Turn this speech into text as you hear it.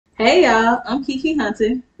Hey y'all, I'm Kiki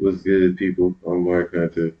Hunter. What's good, people? I'm Mark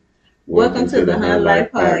Hunter. Welcome to the Hunt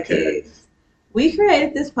Life Podcast. We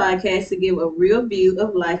created this podcast to give a real view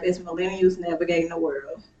of life as millennials navigating the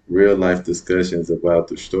world. Real life discussions about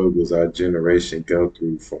the struggles our generation go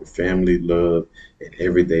through from family, love, and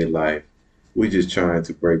everyday life. We just trying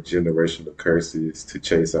to break generational curses to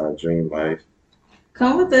chase our dream life.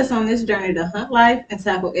 Come with us on this journey to hunt life and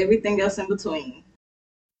tackle everything else in between.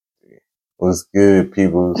 What's good,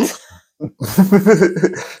 people?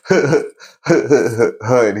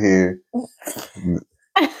 Hunt here.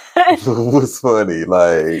 What's funny?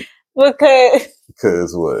 Like,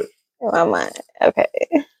 because what? In my mind. Okay.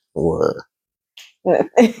 What?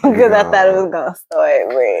 Because I thought it was going to start,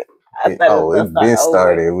 but it's been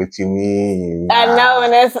started. What you mean? I know,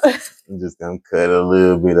 and that's... I'm just going to cut a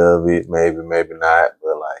little bit of it. Maybe not.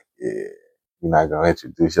 But, like, yeah. You're not going to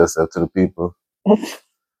introduce yourself to the people?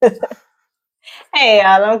 Hey,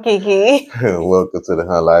 y'all. I'm Kiki. Welcome to the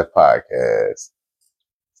Hunt Life Podcast.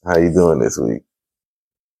 How you doing this week?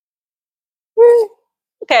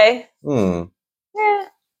 Okay. Yeah.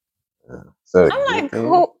 So I'm like,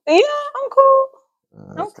 cool. Yeah, I'm cool.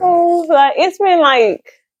 Okay. I'm cool. Like, it's been like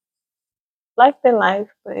been life,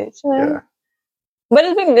 but you know. Yeah. But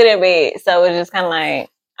it's been good and bad. So it's just kind of like,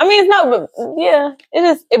 I mean, it's not, but yeah,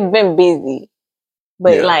 it's been busy.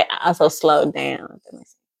 But like, I also slowed down.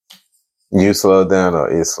 You slowed down or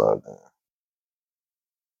it slowed down?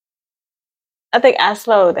 I think I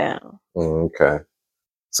slowed down. Okay.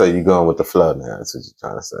 So you're going with the flow now, that's what you're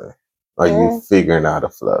trying to say. Or you figuring out a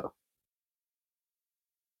flow?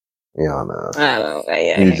 You don't know. I don't know.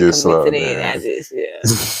 Yeah, you just slowed down.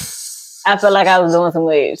 I felt like I was doing some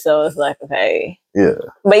much, so it's like, okay. Yeah.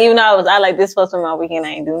 But even though I like this supposed to be my weekend,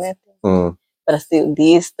 I ain't do nothing. But I still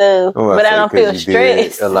did stuff. But I don't feel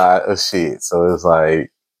stressed. A lot of shit. So it's like.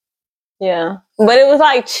 Yeah. But it was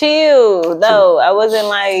like chill, though. I wasn't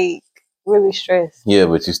like really stressed. Yeah,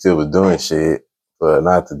 but you still was doing shit. But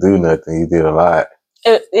not to do nothing, you did a lot.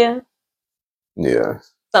 Yeah. Yeah.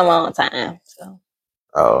 Some on time. So.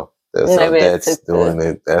 Oh, that's doing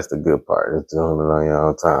it. That's the good part. It's doing it on your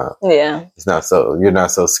own time. Yeah. You're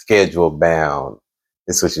not so schedule bound.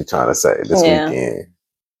 That's what you're trying to say this weekend.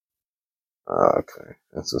 Oh, okay.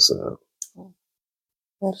 That's what's up.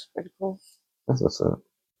 That's pretty cool. That's what's up.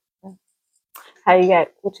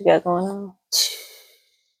 What you got going on?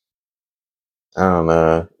 I don't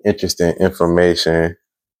know. Interesting information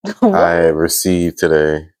I received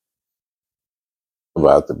today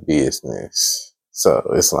about the business. So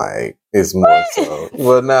it's like, it's more so.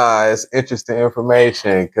 Well, it's interesting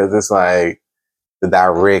information because it's like the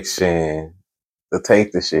direction to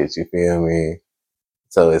take the shit, you feel me?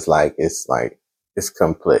 So it's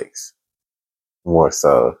complex more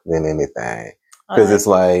so than anything. Because it's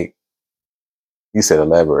like, you said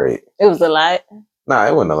elaborate. It was a lot. No,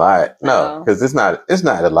 it wasn't a lot. No, because it's not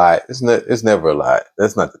a lot. It's never a lot.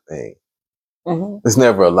 That's not the thing. Mm-hmm. It's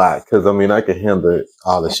never a lot. Because, I mean, I can handle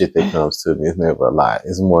all the shit that comes to me. It's never a lot.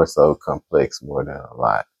 It's more so complex more than a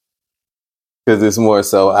lot. Because it's more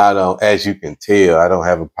so, as you can tell, I don't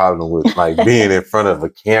have a problem with, like, being in front of a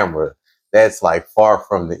camera. That's, like, far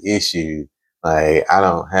from the issue. Like, I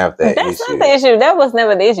don't have that issue. That's not the issue. That was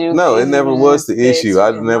never the issue. No, it never was the issue.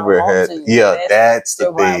 I never had. Yeah, that's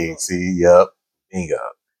the thing. See, yep. Bingo.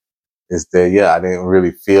 It's that, I didn't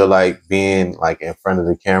really feel like being, like, in front of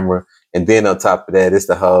the camera. And then on top of that, it's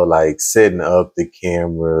the whole, like, setting up the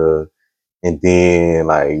camera and then,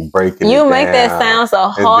 like, breaking it down. You make that sound so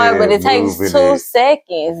hard, but it takes 2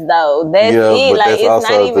 seconds, though. That's it. But like, that's it's also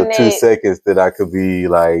not even the 2 seconds that I could be,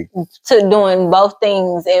 like... to doing both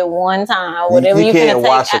things at one time. Whatever you can't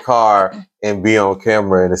wash a car and be on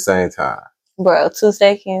camera at the same time. Bro, 2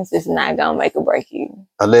 seconds is not gonna make or break you.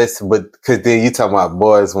 Because then you talking about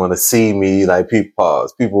boys want to see me, like, people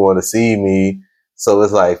want to see me. So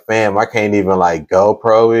it's like, fam, I can't even, like,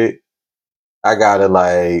 GoPro it. I gotta,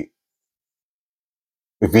 like,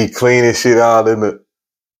 be cleaning shit all in the,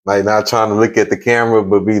 like, not trying to look at the camera,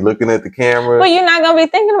 but be looking at the camera. Well, you're not gonna be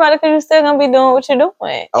thinking about it because you're still gonna be doing what you're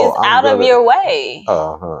doing. It's out of your way.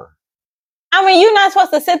 I mean, you're not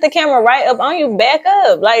supposed to set the camera right up on you, back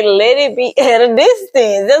up. Like, let it be at a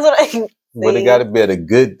distance. That's what I see. But it got to be at a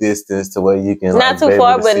good distance to where you can, not too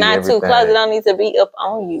far, but not too close. It don't need to be up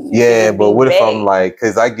on you. Yeah, but what if I'm like,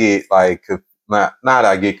 because I get like, not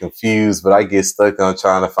I get confused, but I get stuck on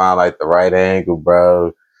trying to find like the right angle,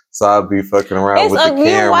 bro. So I'll be fucking around with the camera.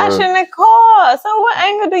 You're washing the car. So what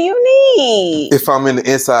angle do you need? If I'm in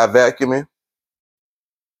the inside vacuuming,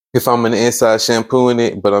 if I'm in the inside shampooing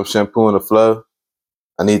it, but I'm shampooing the flow,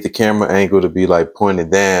 I need the camera angle to be like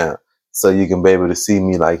pointed down so you can be able to see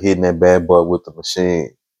me like hitting that bad boy with the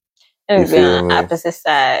machine. It'll be on the opposite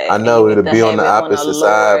side. I know it'll be on the opposite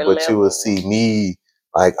side, but you will see me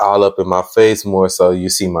like all up in my face more so you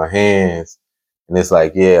see my hands. And it's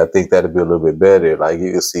like, yeah, I think that'll be a little bit better. Like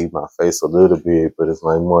you can see my face a little bit, but it's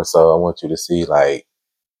like more so I want you to see like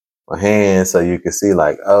my hands so you can see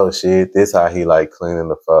like, oh shit, this how he like cleaning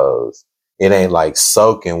the foes. It ain't like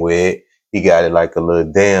soaking wet. He got it like a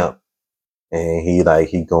little damp. And he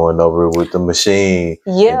going over it with the machine.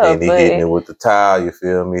 Yeah. And then he hitting it with the towel, you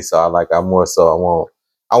feel me? So I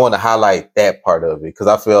want to highlight that part of it. Cause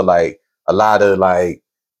I feel like a lot of like,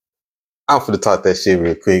 I'm finna talk that shit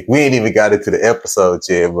real quick. We ain't even got into the episode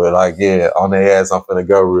yet, but like, yeah, on their ass, I'm finna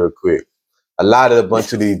go real quick. A lot of a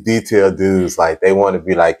bunch of these detail dudes, like they want to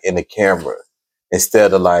be like in the camera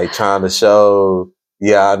instead of like trying to show,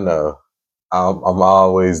 yeah, I know. I'm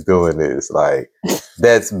always doing this. Like,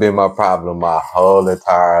 that's been my problem my whole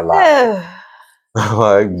entire life.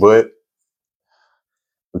 Like, but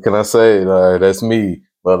what can I say? Like, that's me.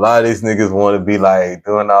 But a lot of these niggas want to be like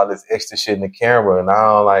doing all this extra shit in the camera, and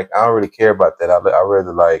I don't really care about that. I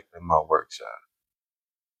rather like in my workshop.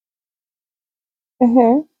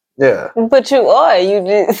 Mm-hmm. Yeah. But you are. You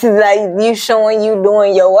just like you showing you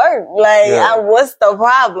doing your work. Like, what's the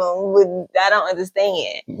problem with? I don't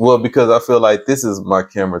understand. Well, because I feel like this is my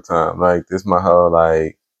camera time. Like, this my whole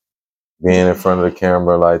like being in front of the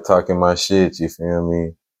camera, like talking my shit. You feel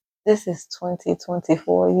me? This is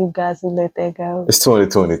 2024. You guys will let that go. It's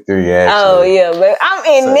 2023, actually. Oh yeah, but I'm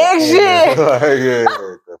in next year. Like,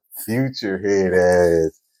 the future head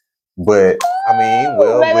ass. But I mean,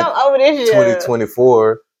 well, maybe I'm over this year.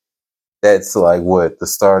 2024. That's like what the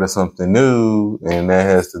start of something new, and that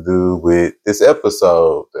has to do with this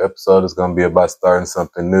episode. The episode is gonna be about starting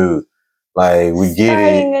something new. Like we get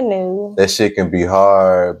starting anew. That shit can be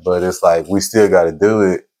hard, but it's like we still got to do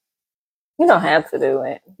it. You don't have to do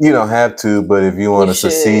it. You don't have to, but if you want to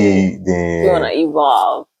succeed, then you want to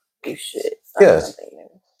evolve. You should.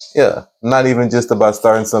 Yeah. Not even just about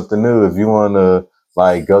starting something new. If you want to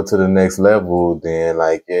like go to the next level, then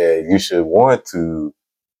like you should want to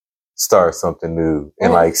start something new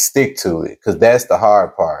and like stick to it, because that's the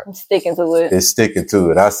hard part. I'm sticking to it. It's sticking to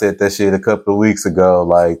it. I said that shit a couple of weeks ago.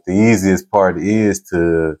 Like the easiest part is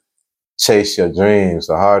to chase your dreams.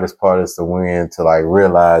 The hardest part is to like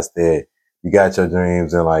realize that you got your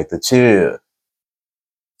dreams and like to chill.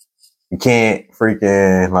 You can't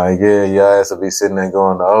freaking like your ass will be sitting there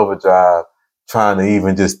going to overdrive trying to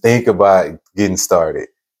even just think about getting started.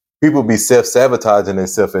 People be self-sabotaging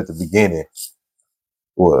themselves at the beginning.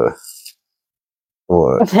 What?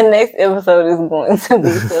 The next episode is going to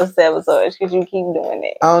be self-sabotage because you keep doing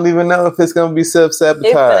it. I don't even know if it's going to be self-sabotage.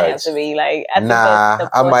 It's going to have to be. Like, I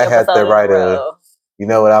might have to write you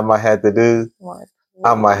know what I might have to do? What?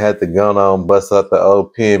 I might have to go on bust out the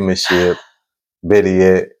old penmanship, better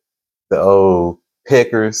yet, the old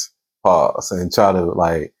Peckers pause and try to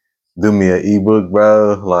like do me an ebook,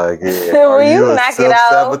 bro. Like, are you a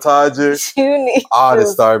self-sabotager? I ought to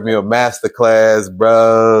start me a masterclass,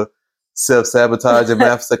 bro. Self-sabotaging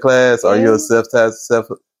masterclass. Are you a self?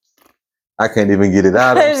 I can't even get it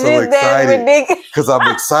out. I'm so excited because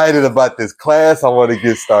I'm excited about this class. I want to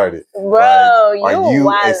get started. Bro, like, are you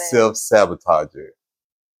a self-sabotager?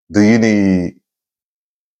 Do you need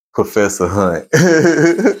Professor Hunt?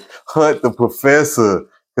 Hunt the professor,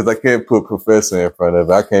 because I can't put professor in front of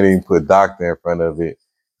it. I can't even put doctor in front of it.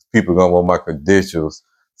 People gonna want my credentials,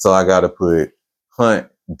 so I gotta put Hunt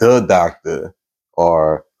the doctor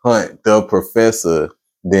or Hunt the professor.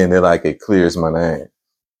 Then it clears my name.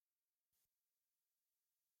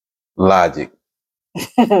 Logic.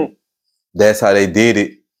 That's how they did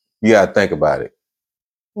it. You gotta think about it.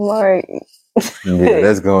 Right. Yeah,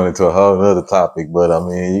 that's going into a whole other topic, but I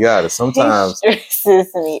mean, you gotta sometimes it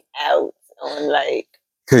stresses me out on like,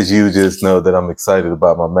 because you just know that I'm excited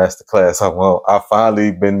about my master class.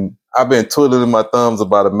 I've been twiddling my thumbs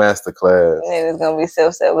about a master class. And it's gonna be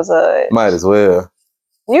self-sabotage. Might as well.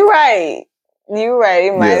 You're right.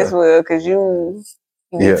 It might as well, because you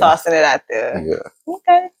be tossing it out there. Yeah.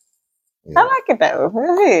 Okay. Yeah. I like it though.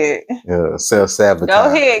 Go ahead. Yeah, self-sabotage.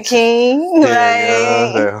 Go ahead, King.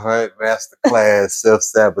 The Hunt masterclass,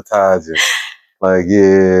 self-sabotaging.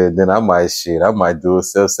 Then I might do a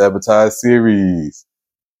self-sabotage series.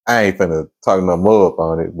 I ain't finna talk no more up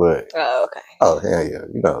on it, but okay. Oh hell yeah.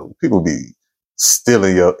 You know, people be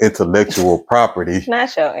stealing your intellectual property.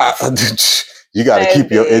 Not your you gotta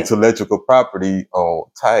keep your intellectual property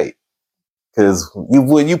on tight. Because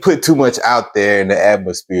when you put too much out there in the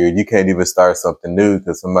atmosphere, you can't even start something new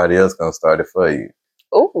because somebody else gonna start it for you.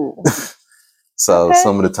 Ooh. So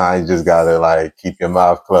some of the time you just gotta like keep your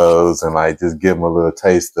mouth closed and like just give them a little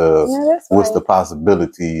taste of what's the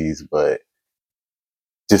possibilities, but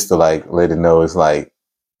just to like let it know it's like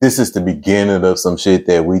this is the beginning of some shit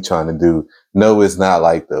that we trying to do. No, it's not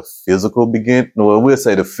like the physical beginning. Well, we'll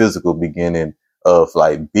say the physical beginning of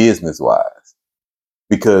like business wise,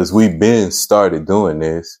 because we've been started doing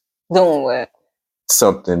this. Doing what?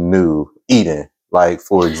 Something new, eating. Like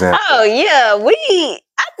for example. Oh yeah,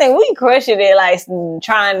 I think we crushing it, like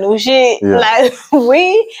trying new shit. Yeah. Like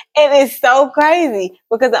it is so crazy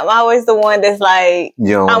because I'm always the one that's like,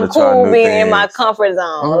 I'm cool being in my comfort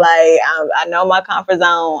zone. Mm-hmm. Like I know my comfort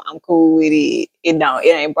zone. I'm cool with it. It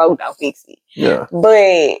ain't broke, don't fix it. Yeah.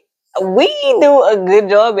 But we do a good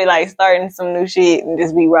job at like starting some new shit and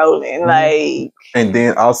just be rolling. Mm-hmm. Like, and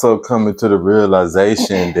then also coming to the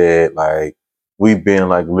realization that like we've been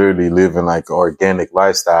like literally living like an organic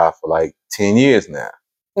lifestyle for like 10 years now.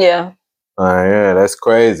 Yeah. Yeah, that's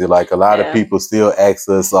crazy. Like a lot of people still ask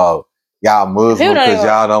us, "Oh, y'all Muslim because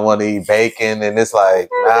y'all don't want to eat bacon," and it's like,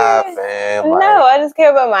 nah, fam. Like, no, I just care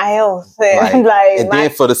about my health. And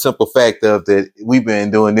then for the simple fact of that, we've been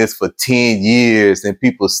doing this for 10 years, and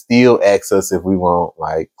people still ask us if we want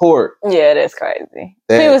like pork. Yeah, that's crazy.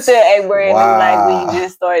 People still act brand new, like we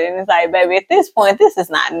just started, and it's like, baby, at this point, this is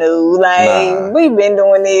not new. Like we've been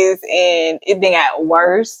doing this, and it then got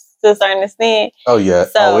worse to a certain extent. Oh yeah.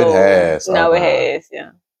 So, it has. No, it has.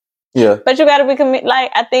 Yeah. Yeah. But you got to be committed.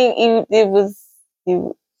 Like I think it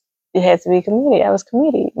has to be committed. I was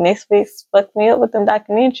committed. Netflix fucked me up with them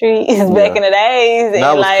documentaries back in the days. And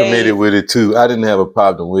I was committed with it too. I didn't have a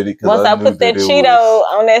problem with it. Once I put that Cheeto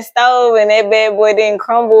on that stove and that bad boy didn't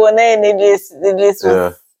crumble and then it just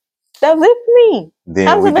was. That was it for me.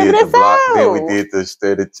 Then we did the block. Then we did the cheese.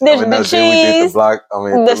 Then we did the block.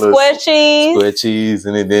 The square cheese. Square cheese,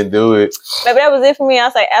 and it didn't do it. But that was it for me. I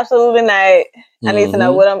was like, absolutely not. I need to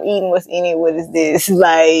know what I'm eating. What's in it? What is this?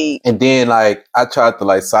 Like. And then, like, I tried to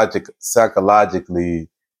like psychologically,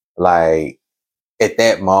 like, at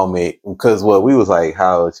that moment, because we was like,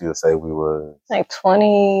 how old you would say we were? Like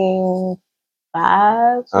 25.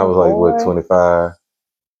 I was like, what, 25?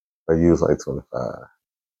 Or you was like 25?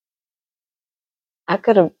 I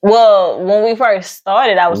could have. Well, when we first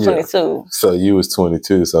started, I was 22. So you was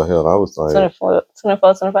 22. So hell, I was like 24,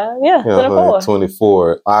 25. Yeah, 24. Like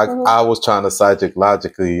 24. I was trying to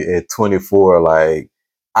psychologically at 24. Like,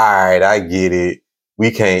 all right, I get it.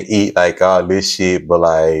 We can't eat like all this shit, but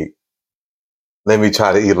like, let me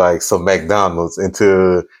try to eat like some McDonald's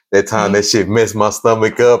until that time that shit messed my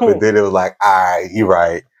stomach up, and then it was like, all right, you're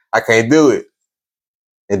right. I can't do it.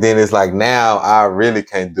 And then it's like, now I really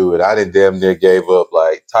can't do it. I didn't damn near gave up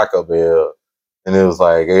like Taco Bell. And it was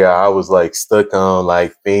like, I was like stuck on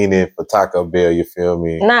like fiending for Taco Bell, you feel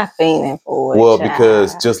me? Not fiending for it. Well,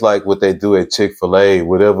 because just like what they do at Chick-fil-A,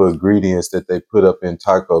 whatever ingredients that they put up in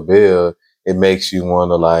Taco Bell, it makes you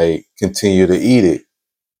want to like continue to eat it.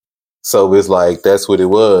 So it's like, that's what it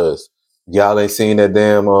was. Y'all ain't seen that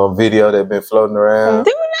damn video that been floating around?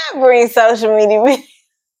 Do not bring social media.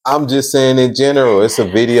 I'm just saying in general, it's a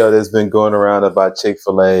video that's been going around about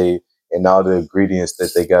Chick-fil-A and all the ingredients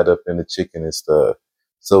that they got up in the chicken and stuff.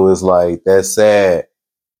 So it's like, that's sad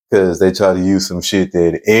because they try to use some shit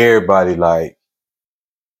that everybody like.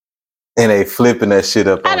 And they flipping that shit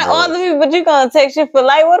up. Out of all the people, but you gonna take shit for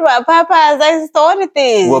like, what about Popeyes? They started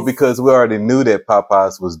this. Well, because we already knew that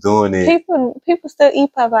Popeyes was doing it. People still eat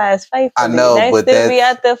Popeyes faithfully. I know, but they still be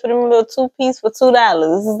out there for them little 2-piece for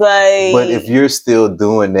 $2. Like, but if you're still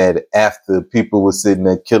doing that after people were sitting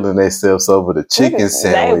there killing themselves over the chicken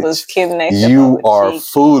sandwich, they was killing themselves you are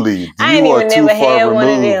fooly. I ain't even never had one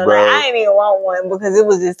of them. Like, I ain't even want one because it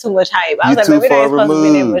was just too much hype. I was like, maybe there ain't supposed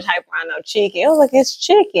to be that much hype around no chicken. I was like, it's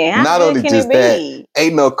chicken. Not only just that,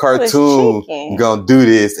 ain't no cartoon gonna do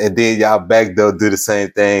this, and then y'all back though do the same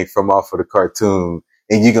thing from off of the cartoon,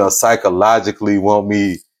 and you gonna psychologically want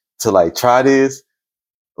me to like try this?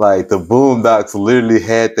 Like the Boondocks literally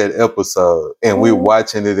had that episode, and we're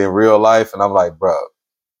watching it in real life, and I'm like, bro.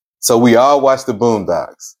 So we all watch the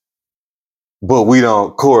Boondocks, but we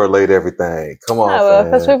don't correlate everything. Come on, well,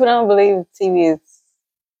 because people don't believe TV is.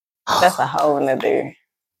 That's a whole nother.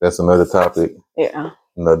 That's another topic. Yeah.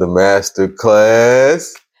 Another master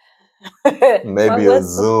class, maybe a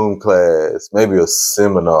Zoom class, maybe a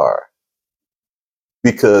seminar.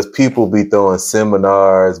 Because people be throwing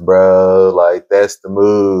seminars, bro. Like, that's the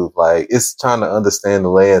move. Like, it's trying to understand the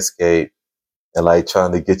landscape and, like,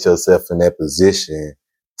 trying to get yourself in that position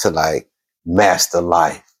to, like, master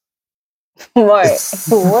life. What?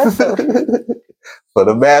 What the? For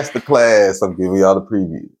the master class, I'm giving y'all the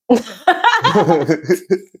preview.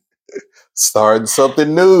 Starting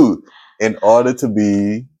something new. in order to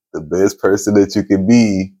be the best person that you can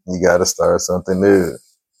be, you got to start something new.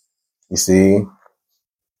 You see?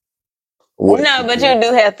 No, but you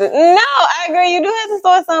do have to. No, I agree. You do have to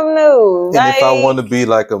start something new. And if I want to be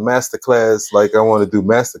like a masterclass, like I want to do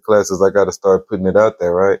masterclasses, I got to start putting it out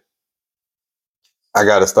there, right? I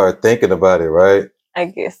got to start thinking about it, right? I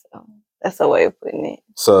guess so. That's a way of putting it.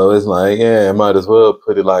 So it's like, yeah, I might as well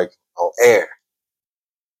put it like on air.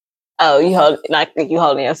 Oh, you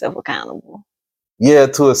holding yourself accountable. Yeah,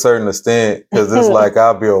 to a certain extent, because it's like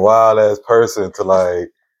I'll be a wild ass person to like,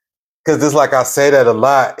 because it's like I say that a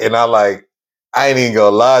lot, and I ain't even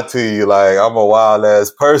gonna lie to you, like I'm a wild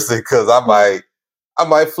ass person because I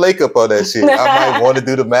might flake up on that shit. I might want to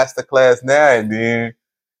do the master class now, and then a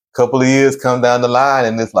couple of years come down the line,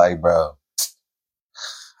 and it's like, bro,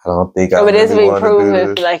 I don't think I really want to do this.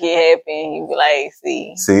 But like it happened, you be like,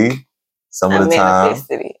 see, some of the time,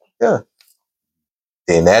 yeah.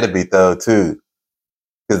 Then that'd be though too.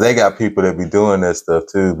 Because they got people that be doing that stuff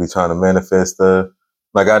too, be trying to manifest stuff.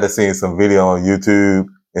 Like I just seen some video on YouTube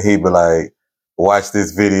and he be like, watch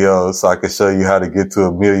this video so I can show you how to get to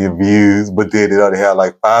 1 million views. But then it only had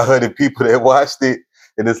like 500 people that watched it.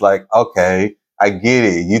 And it's like, okay, I get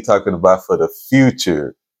it. You talking about for the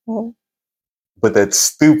future. Mm-hmm. But that's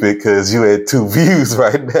stupid because you had 2 views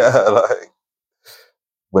right now. Like,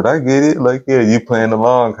 but I get it. Like, yeah, you playing the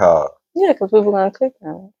long haul. Yeah, because people gonna click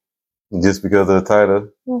on it. Just because of the title?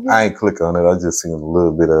 Mm-hmm. I ain't click on it. I just seen a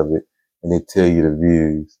little bit of it. And they tell you the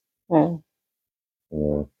views. Mm.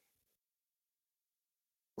 Yeah.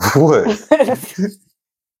 What?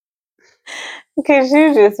 Because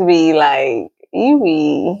you just be like, you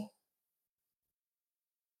be...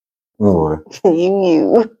 What?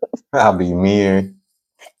 you. I'll be mean.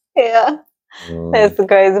 Yeah. That's the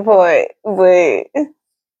crazy part. But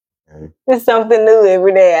it's something new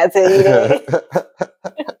every day, I tell you that.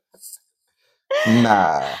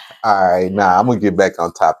 Nah. All right. Nah, I'm going to get back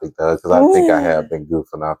on topic, though, because I think I have been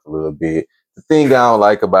goofing off a little bit. The thing I don't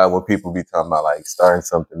like about when people be talking about, like, starting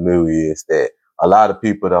something new is that a lot of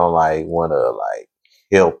people don't, like, want to, like,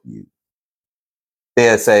 help you.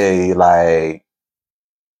 They'll say, like,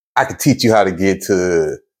 I could teach you how to get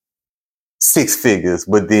to 6 figures,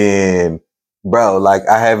 but then, bro, like,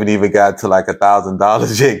 I haven't even got to, like,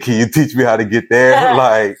 $1,000 yet. Can you teach me how to get there?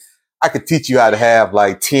 Like, I could teach you how to have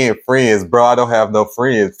like 10 friends, bro. I don't have no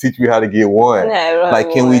friends. Teach me how to get one.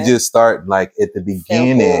 Like, can we just start like at the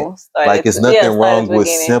beginning? Like, it's nothing wrong with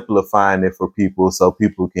simplifying it for people so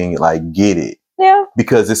people can like get it. Yeah.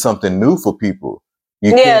 Because it's something new for people.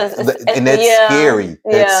 You can't, and that's scary.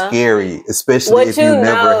 That's scary, especially if you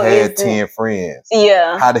never had 10 friends.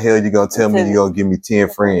 Yeah. How the hell you gonna tell me you gonna give me 10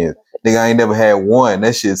 friends? Nigga, I ain't never had one.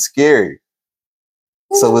 That shit's scary.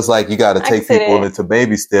 So it's like you got to take people into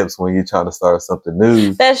baby steps when you're trying to start something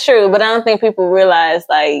new. That's true, but I don't think people realize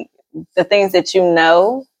like the things that you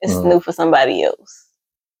know is new for somebody else,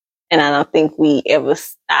 and I don't think we ever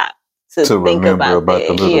stop to think about that.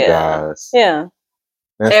 The little guys. Yeah,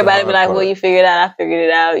 that's everybody be like, "Well, you figured it out. I figured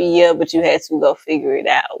it out." Yeah, but you had to go figure it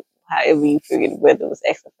out. However you figured, whether it was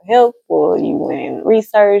asking for help or you went and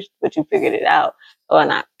researched, but you figured it out, or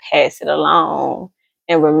not pass it along.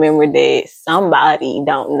 And remember that somebody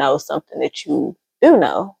don't know something that you do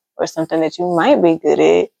know, or something that you might be good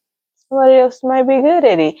at. Somebody else might be good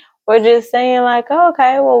at it. Or just saying like, oh,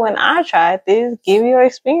 okay, well, when I tried this, give your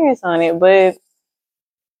experience on it. But,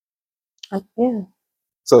 yeah.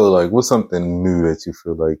 So, like, what's something new that you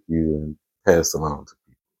feel like you pass along to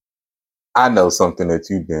people? I know something that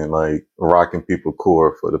you've been, like, rocking people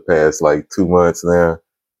core for the past, like, 2 months now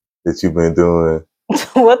that you've been doing.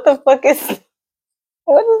 What the fuck is...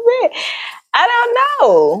 What is that? I don't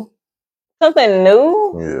know. Something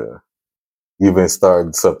new? Yeah. You've been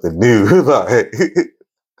starting something new. Like,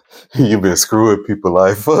 you've been screwing people's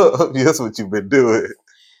life up. That's what you've been doing.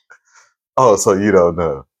 Oh, so you don't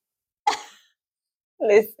know.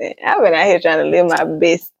 Listen, I've been out here trying to live my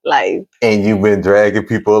best life. And you've been dragging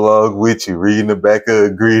people along with you, reading the back of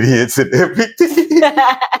ingredients and everything.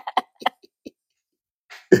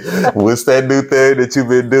 What's that new thing that you've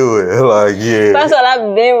been doing? Like, yeah. First of all,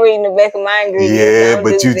 I've been reading the back of my ingredients. Yeah,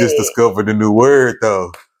 but you just discovered a new word,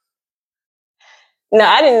 though. No,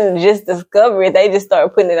 I didn't just discover it. They just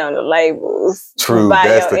started putting it on the labels. True,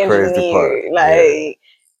 that's the crazy part.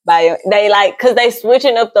 Like, because they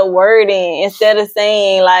switching up the wording instead of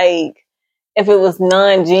saying, like, if it was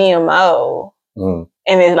non-GMO, and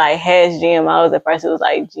it, like, has GMOs. At first, it was,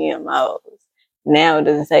 like, GMOs. Now it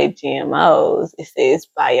doesn't say GMOs. It says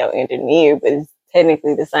bioengineered, but it's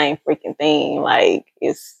technically the same freaking thing. Like,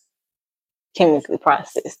 it's chemically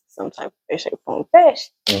processed, some type of shape, form,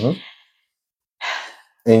 fashion. Mm-hmm.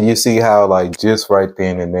 And you see how, like, just right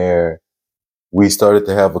then and there, we started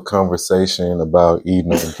to have a conversation about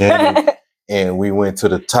eating organic, and we went to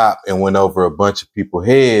the top and went over a bunch of people's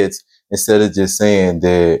heads instead of just saying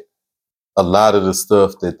that a lot of the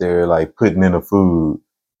stuff that they're like putting in the food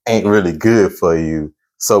ain't really good for you.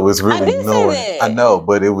 So it's really knowing. I know,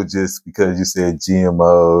 but it was just because you said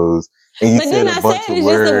GMOs and you said a bunch of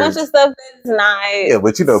words. Just a bunch of stuff that's not. Yeah,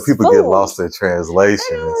 but you know, people get lost in translations.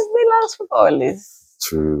 They lost regardless.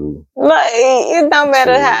 True. Like, it don't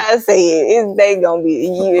matter how I say it. They gonna be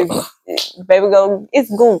baby. It's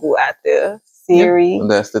Google out there. Siri. Yeah,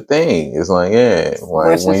 that's the thing. It's like, yeah,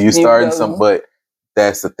 when you starting something, but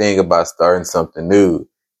that's the thing about starting something new,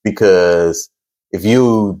 because if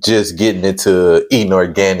you just getting into eating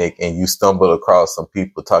organic and you stumble across some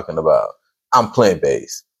people talking about, I'm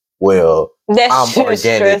plant-based. Well, I'm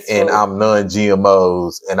organic and I'm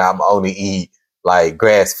non-GMOs and I'm only eat like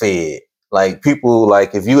grass-fed. Like, people,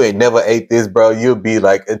 like, if you ain't never ate this, bro, you'll be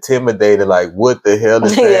like intimidated. Like, what the hell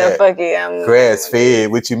is that? Yeah, fuck it. I'm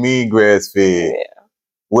grass-fed. What you mean grass-fed? Yeah.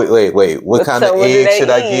 Wait. What kind of eggs should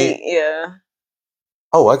I get? Yeah.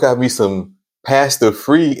 Oh, I got me some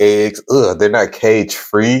pasture-free eggs. Ugh, they're not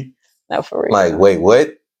cage-free. Not for real. Like, wait,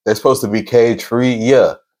 what? They're supposed to be cage-free?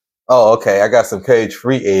 Yeah. Oh, okay. I got some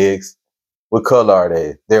cage-free eggs. What color are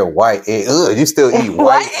they? They're white eggs. Ugh, you still eat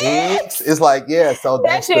white eggs? It's like, yeah, so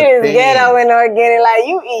that's the thing. That shit is ghetto and organic. Like,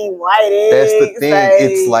 you eat white eggs. That's the thing. Like,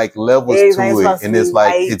 it's like levels to it. And it's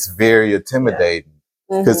like, it's very intimidating.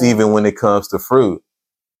 Because even when it comes to fruit,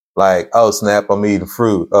 like, oh, snap, I'm eating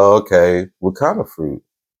fruit. Oh, okay. What kind of fruit?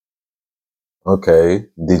 Okay.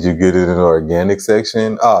 Did you get it in the organic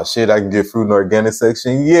section? Oh, shit, I can get fruit in the organic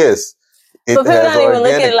section? Yes. But people don't even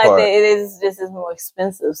look at it like that. It is just as more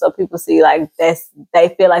expensive. So people see like they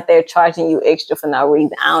feel like they're charging you extra for no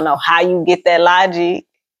reason. I don't know how you get that logic.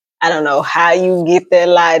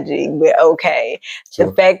 But okay. Sure.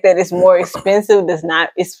 The fact that it's more expensive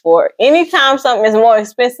it's for anytime something is more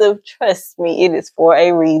expensive, trust me, it is for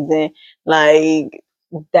a reason. Like,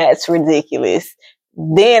 that's ridiculous.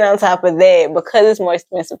 Then on top of that, because it's more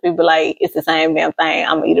expensive, people like, it's the same damn thing.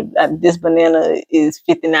 I'm gonna eat this banana is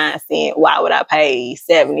 59 cents. Why would I pay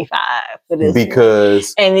 75 for this?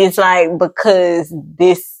 Because and it's like, because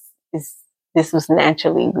this was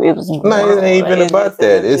naturally, it was no, it ain't even about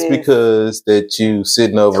that. It's because that you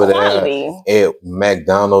sitting over there at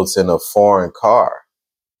McDonald's in a foreign car.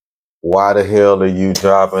 Why the hell are you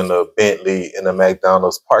driving a Bentley in a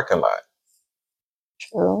McDonald's parking lot?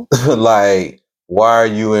 True. Like, why are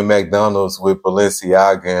you in McDonald's with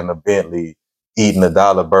Balenciaga and a Bentley eating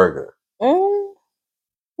 $1 burger?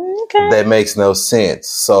 Okay. That makes no sense.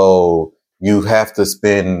 So you have to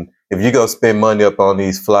spend, if you're going to spend money up on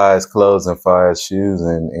these flies, clothes, and fire shoes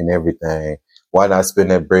and everything, why not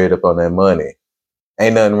spend that bread up on that money?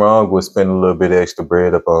 Ain't nothing wrong with spending a little bit extra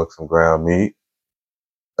bread up on some ground meat.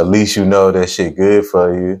 At least you know that shit good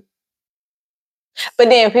for you. But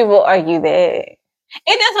then people argue that.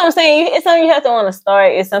 And that's what I'm saying. It's something you have to want to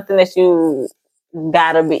start. It's something that you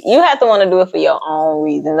gotta be. You have to want to do it for your own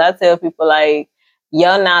reasons. I tell people, like,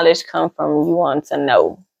 your knowledge comes from you want to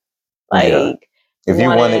know. Like, if you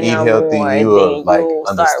want to eat healthy, you'll like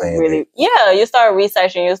understand it. Yeah, you start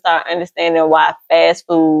researching. You start understanding why fast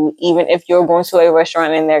food, even if you're going to a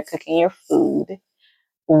restaurant and they're cooking your food,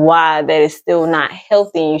 why that is still not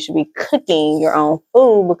healthy. And you should be cooking your own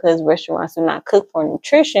food, because restaurants do not cook for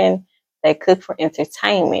nutrition. They cook for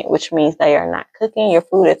entertainment, which means they are not cooking your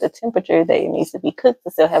food at the temperature that it needs to be cooked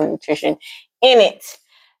to still have nutrition in it.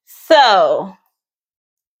 So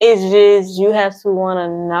it's just, you have to want to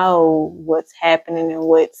know what's happening and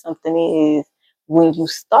what something is when you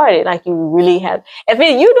start it. Like, you really have, if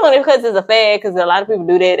you're doing it because it's a fad, because a lot of people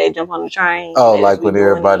do that, they jump on the train. Oh, like when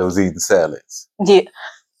everybody was eating salads. Yeah.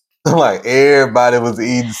 Like, everybody was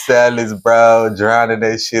eating salads, bro, drowning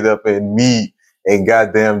that shit up in meat and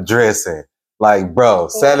goddamn dressing. Like, bro,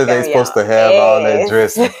 salad ain't supposed to have all that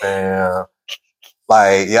dressing, fam.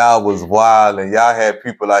 Like, y'all was wild, and y'all had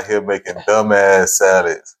people out here making dumbass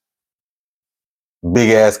salads. Big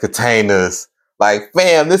ass containers. Like,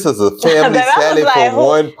 fam, this is a family salad like, for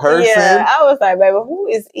one person. Yeah, I was like, baby, who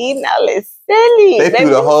is eating all this salad? They threw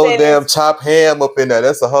the whole damn chopped ham up in there.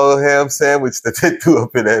 That's a whole ham sandwich that they threw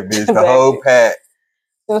up in that bitch. The whole pack.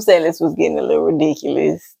 Them salads was getting a little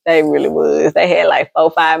ridiculous. They really was. They had like 4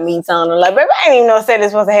 or 5 meats on them. Like, baby, I didn't even know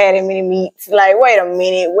salads supposed to have that many meats. Like, wait a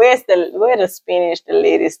minute. Where the spinach, the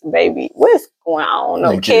lettuce, the baby? What's going on?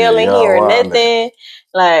 No kale in here or nothing.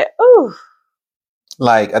 Like, ooh.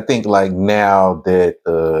 Like, I think like now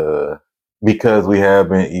that because we have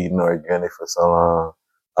been eating organic for so long,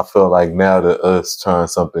 I feel like now that us trying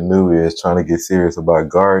something new is trying to get serious about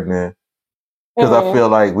gardening. Because I feel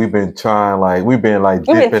like we've been dipping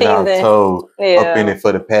our toe up in it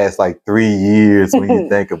for the past 3 years when you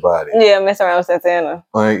think about it. Yeah, messing around with Santana.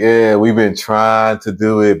 We've been trying to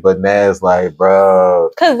do it, but now it's bro.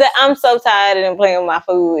 Because I'm so tired of them playing with my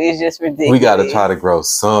food. It's just ridiculous. We got to try to grow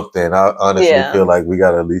something. I honestly feel like we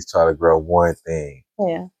got to at least try to grow one thing.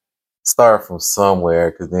 Yeah. Start from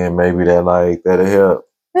somewhere, because then maybe that'll help.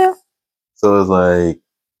 Yeah. So it's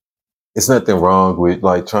it's nothing wrong with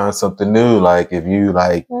trying something new. If you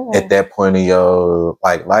at that point in your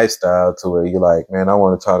lifestyle to where you're man, I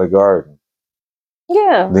want to try to garden.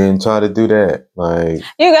 Yeah. Then try to do that.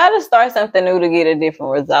 You got to start something new to get a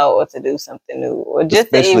different result, or to do something new, or just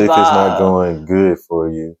especially to evolve. If it's not going good for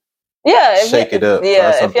you. Yeah. Shake it up.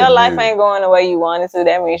 Yeah. If your life ain't going the way you want it to,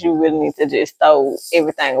 that means you really need to just throw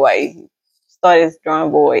everything away. Start as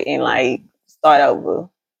drawing board and start over.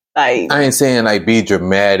 I ain't saying be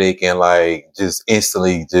dramatic and just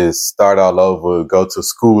instantly just start all over, go to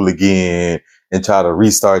school again and try to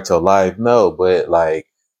restart your life. No, but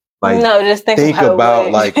no, just think about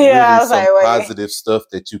really some positive stuff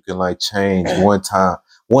that you can change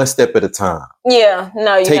one step at a time. Yeah,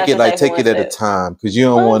 no, you take it at a time, because you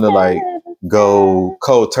don't want to go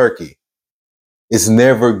cold turkey. It's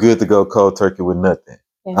never good to go cold turkey with nothing.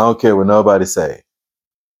 Yeah. I don't care what nobody say.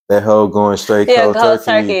 That whole going straight cold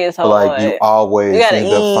turkey is hard. You always end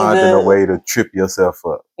up finding a way to trip yourself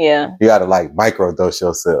up. Yeah. You gotta microdose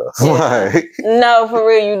yourself. Yeah. No, for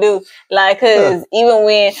real, you do. Cause even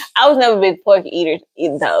when I was never a big pork eater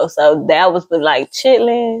though, so that was with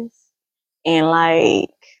chitlins and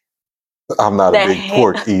I'm not a big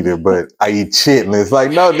pork eater, but I eat chitlins.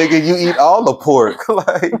 No, nigga, you eat all the pork.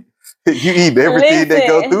 You eat everything that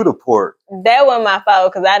go through the pork. That wasn't my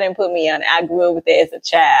fault, because I didn't put me on it. I grew up with it as a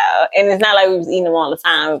child. And it's not like we was eating them all the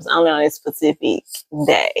time. It was only on a specific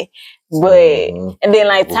day. But, and then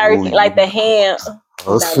turkey, the ham. I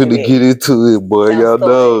was finna get into it, boy. Y'all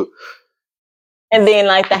know. And then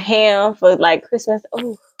the ham for Christmas.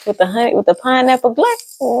 Ooh, with the pineapple black.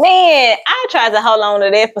 Man, I tried to hold on to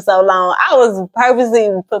that for so long. I was purposely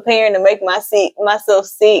preparing to make myself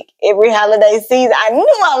sick every holiday season. I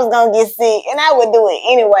knew I was going to get sick, and I would do it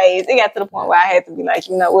anyways. It got to the point where I had to be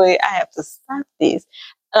you know what? I have to stop this.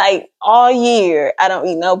 All year, I don't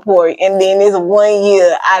eat no pork. And then this 1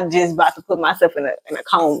 year, I just about to put myself in a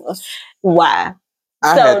coma. Why?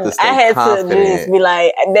 I had to just be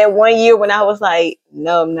that 1 year when I was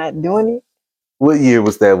no, I'm not doing it. What year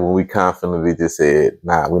was that when we confidently just said,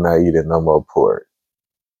 nah, we're not eating no more pork?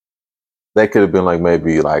 That could have been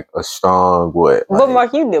maybe a strong what? But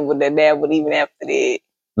Mark, you did with that dabble even after that.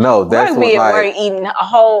 No, that's what we're eating a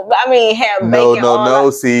whole. I mean, have bacon. No.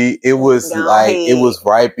 See, it was it was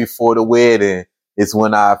right before the wedding. It's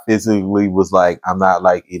when I physically was I'm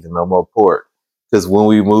not eating no more pork. Because when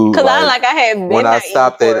we moved, because I had been when I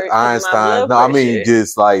stopped at Einstein. No, I mean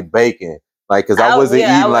just bacon. Because I wasn't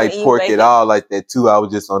eating pork at all that too. I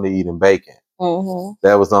was just only eating bacon. Mm-hmm.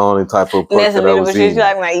 That was the only type of pork that I was eating.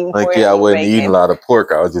 I wasn't eating a lot of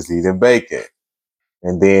pork. I was just eating bacon.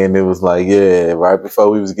 And then it was right before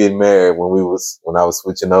we was getting married, when I was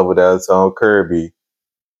switching over to on Kirby,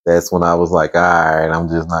 that's when I was all right, I'm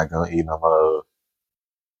just not gonna eat no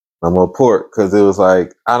more pork, because it was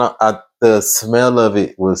the smell of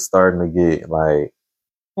it was starting to get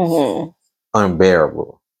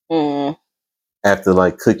unbearable. Mm-hmm. After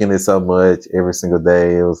cooking it so much every single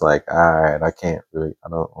day, it was all right, I can't really, I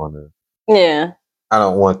don't want to. Yeah. I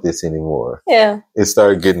don't want this anymore. Yeah. It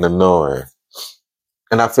started getting annoying.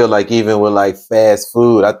 And I feel even with fast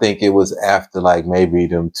food, I think it was after maybe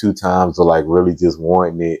them 2 times of really just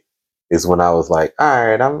wanting it is when I was all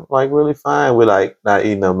right, I'm really fine with not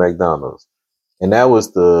eating no McDonald's. And that was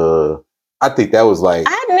I think that was I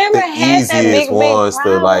never the had easiest that big ones to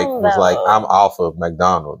problem, was I'm off of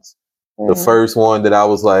McDonald's. Mm-hmm. The first one that I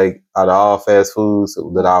was out of all fast foods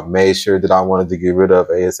that I made sure that I wanted to get rid of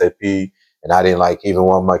ASAP, and I didn't even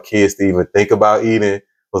want my kids to even think about eating,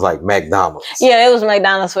 was McDonald's. Yeah, it was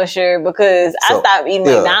McDonald's for sure, because I stopped eating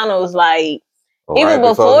McDonald's even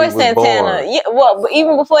before Santana. Yeah, well,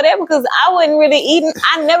 even before that, because I wasn't really eating.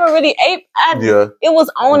 I never really ate. It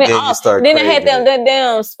was on and off. Then I had that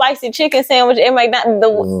damn spicy chicken sandwich at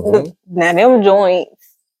McDonald's. Now them joints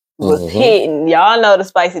was hitting. Y'all know the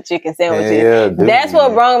spicy chicken sandwiches. Yeah, that's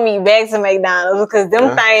what brought me back to McDonald's, because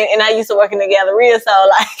them things, and I used to work in the Galleria, so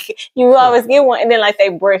you always get one, and then they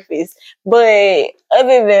breakfast. But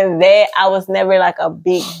other than that, I was never a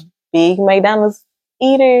big McDonald's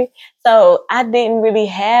eater, so I didn't really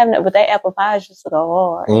have no. But that apple pies used to go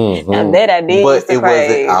hard. Mm-hmm. Now that I did, but it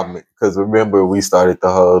wasn't. Because remember, we started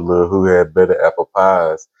the whole little who had better apple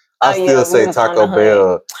pies. I still say Taco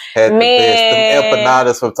Bell had the best. Them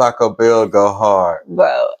empanadas from Taco Bell go hard,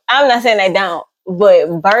 bro. I'm not saying they don't,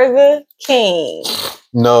 but Burger King.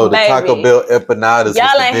 No, the Taco Bell empanadas.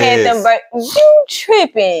 Y'all ain't had them. You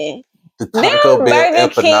tripping? The Taco Bell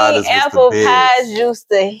Burger King apple pies used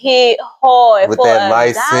to hit hard with that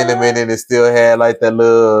light cinnamon, and it still had like that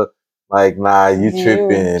little. Like, nah, you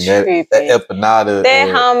tripping. That empanada.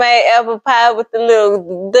 That homemade apple pie with the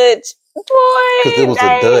little Dutch. Boy, because it was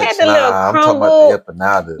a Dutch. Nah, I'm talking about the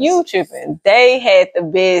empanadas. You tripping. They had the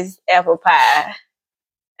best apple pie.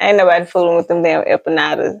 Ain't nobody fooling with them damn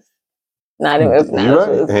empanadas. Nah, them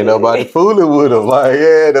empanadas right. Ain't nobody fooling with them. Like,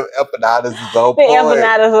 yeah, them empanadas is on point. The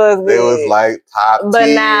empanadas was good. They was like top but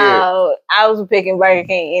tier. Now, I was picking Burger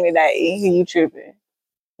King any day. You tripping.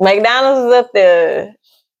 McDonald's was up there.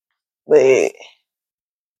 But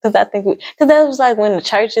because I think because that was like when the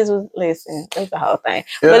churches was listening, it was the whole thing.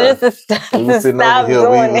 Yeah. But just to stop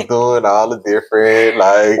doing we was doing all the different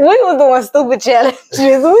like we was doing stupid challenges.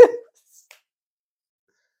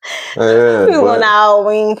 We went all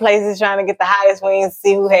wing places trying to get the hottest wings,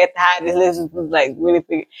 see who had the hottest. Let's like really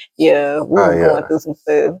figure. Yeah, we were going through some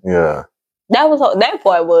stuff. Yeah, that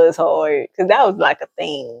part was hard because that was like a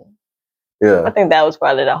thing. Yeah, I think that was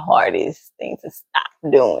probably the hardest thing to stop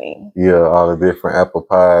doing. Yeah, all the different apple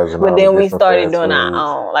pies. But then we started doing our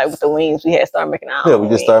own, like with the wings. We had started making our own. Yeah, we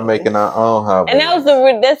just started making our own hot wings.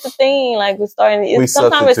 And that's the thing. Like we started.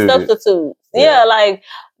 Sometimes it's substitutes. Yeah, like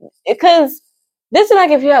because this is like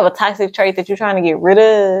if you have a toxic trait that you're trying to get rid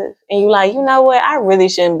of, and you like, you know what, I really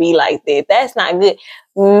shouldn't be like that. That's not good.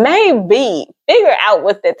 Maybe figure out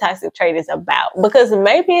what that toxic trait is about, because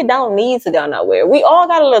maybe it don't need to go nowhere. We all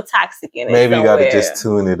got a little toxic in it. Maybe you got to just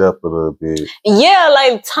tune it up a little bit. Yeah,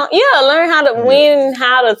 like learn how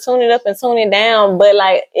to tune it up and tune it down, but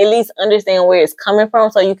like at least understand where it's coming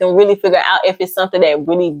from, so you can really figure out if it's something that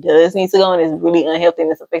really does need to go and is really unhealthy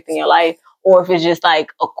and it's affecting your life, or if it's just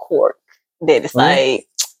like a quirk that it's like,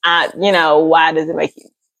 why does it make you?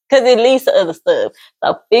 Because it leads to other stuff.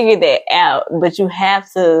 So figure that out. But you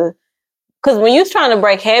have to, because when you're trying to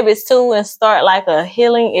break habits too and start like a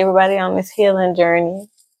healing, everybody on this healing journey.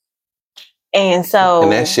 And so.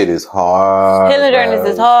 And that shit is hard. Healing journeys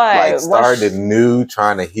is hard. Like starting new,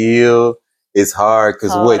 trying to heal is hard,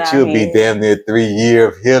 because you'll be damn near 3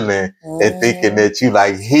 years of healing and thinking that you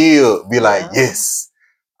like healed. Be like, yes,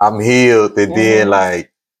 I'm healed. And then like,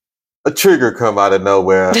 a trigger come out of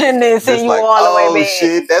nowhere. And then send you like, all the way back. Oh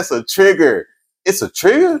shit, that's a trigger. It's a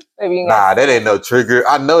trigger? Nah, that ain't no trigger.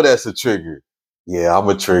 I know that's a trigger. Yeah, I'm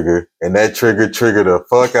a trigger. And that triggered the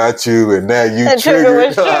fuck out you, and now you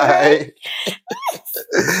triggered. Like,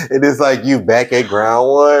 and it's like you back at ground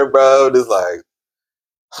one, bro. It's like,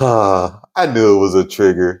 I knew it was a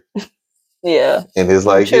trigger. Yeah. And it's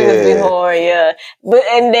like, triggers be hard, yeah.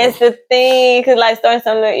 And that's the thing, because like starting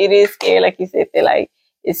something, it is scary, like you said, that like,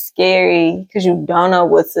 it's scary because you don't know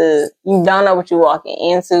what you're walking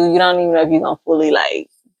into. You don't even know if you're gonna fully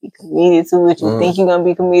like be committed to it. You think you're gonna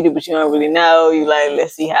be committed, but you don't really know. You like,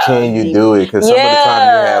 let's see how can you do it? Because some of the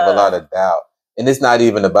time you have a lot of doubt, and it's not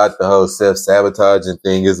even about the whole self-sabotaging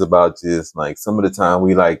thing. It's about just like some of the time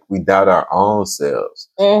we doubt our own selves.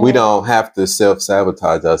 Mm-hmm. We don't have to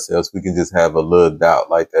self-sabotage ourselves. We can just have a little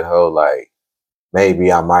doubt, like that whole like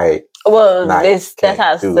maybe I might. Well, that's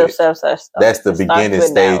how self. That's the beginning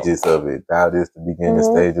stages of it. Doubt is the beginning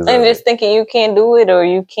stages, and just thinking you can't do it, or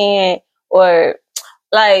you can't, or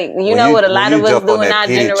like what a lot of us do in our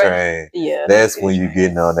generation. Yeah, that's when you're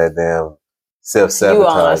getting on that damn self-sabotage. You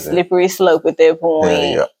on a slippery slope at that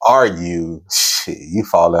point. Yeah, are you? Shit, you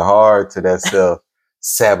falling hard to that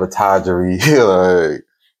self-sabotagery. Like,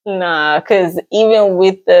 nah, because even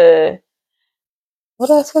with what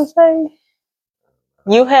I was gonna say.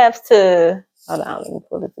 You have to. Hold on, let me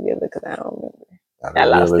pull it together because I don't remember. I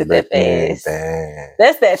lost it that fast.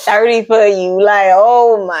 That's that 30 for you. Like,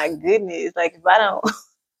 oh my goodness. Like, if I don't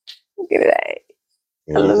get it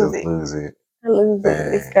out, I lose it. I lose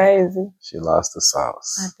it. It's crazy. She lost the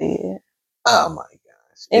sauce. I did. Oh my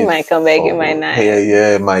gosh. It might come back. It might not. Hell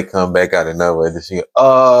yeah, it might come back out of nowhere.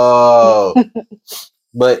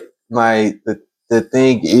 But like the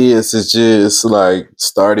thing is, it's just like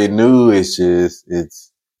starting new. It's just,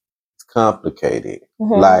 it's complicated.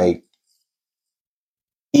 Mm-hmm. Like,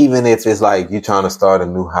 even if it's like you're trying to start a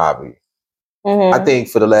new hobby, I think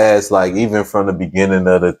for the last, like, even from the beginning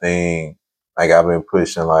of the thing, like I've been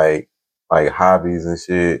pushing like hobbies and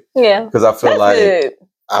shit. Yeah. Because I feel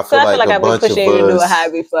I feel like I've been pushing you to do a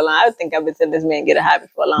hobby for long. I think I've been telling this man get a hobby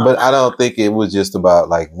for a long time. But I don't think it was just about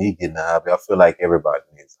like me getting a hobby. I feel like everybody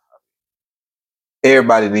needs a hobby.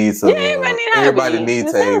 Everybody needs something. Yeah, everybody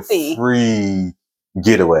needs a free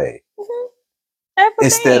getaway.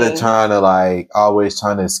 Instead of trying to like always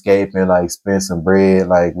trying to escape and like spend some bread.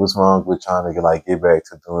 Like, what's wrong with trying to like get back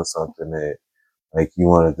to doing something that like you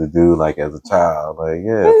wanted to do like as a child? Like,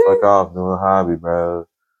 yeah, fuck off doing a hobby, bro.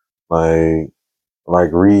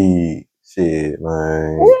 Like read shit,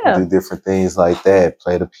 like do different things like that.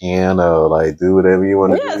 Play the piano, like do whatever you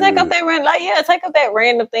want to do. Take up that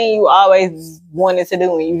random thing you always wanted to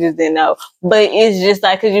do and you just didn't know. But it's just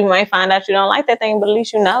like, because you might find out you don't like that thing, but at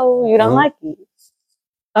least you know you don't like it.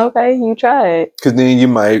 Okay, you try it. Because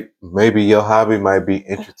then maybe your hobby might be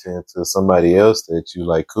interesting to somebody else that you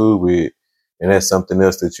like cool with, and that's something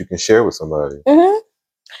else that you can share with somebody. Mm-hmm.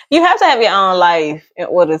 You have to have your own life in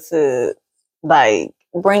order to like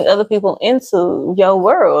bring other people into your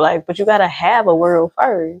world. Like, but you gotta have a world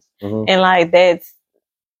first. Mm-hmm. And like that's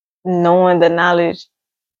knowing the knowledge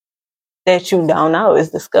that you don't know,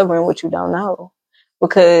 is discovering what you don't know.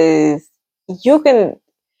 Because you can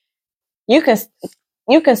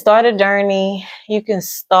start a journey, you can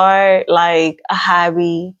start like a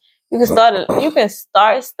hobby, you can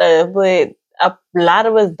start stuff, but a lot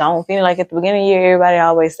of us don't feel like at the beginning of the year, everybody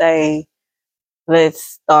always say, let's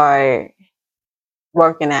start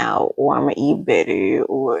working out, or I'm gonna eat better,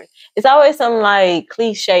 or it's always some like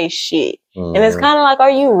cliche shit. Mm-hmm. And it's kind of like,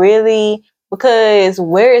 are you really? Because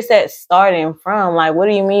where is that starting from? Like, what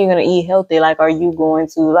do you mean you're gonna eat healthy? Like, are you going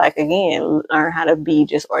to like, again, learn how to be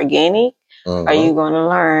just organic? Mm-hmm. Are you going to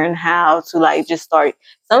learn how to like just start?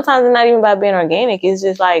 Sometimes it's not even about being organic. It's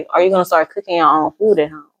just like, are you going to start cooking your own food at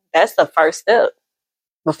home? That's the first step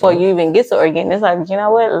before you even get to organic. It's like, you know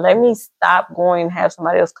what? Let me stop going and have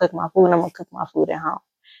somebody else cook my food, and I'm going to cook my food at home.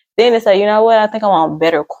 Then it's like, you know what? I think I want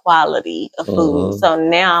better quality of food. Mm-hmm. So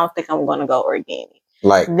now I think I'm going to go organic.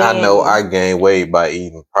 Like, I know I gain weight by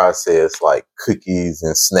eating processed, like, cookies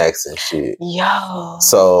and snacks and shit. Yo.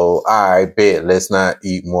 So, I bet let's not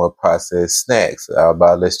eat more processed snacks. How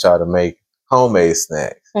about let's try to make homemade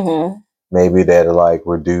snacks? Mm-hmm. Maybe that'll, like,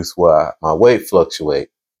 reduce my weight fluctuate.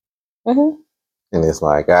 Mm-hmm. And it's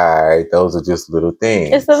like, all right, those are just little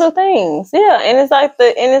things. It's little things, yeah. And it's like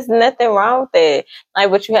and it's nothing wrong with that. Like,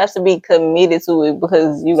 but you have to be committed to it,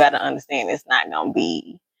 because you got to understand it's not going to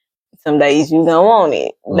be. Some days you don't want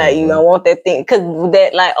it. Mm-hmm. Like, you don't want that thing. Because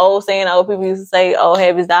that, like, old people used to say, old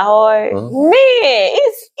habits die hard. Mm-hmm. Man,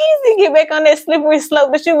 it's easy to get back on that slippery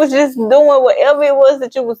slope that you was just doing whatever it was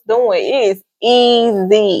that you was doing. It's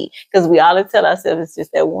easy. Because we always tell ourselves it's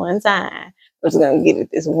just that one time. We're just going to get it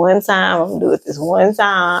this one time. I'm going to do it this one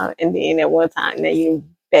time. And then at one time, then you're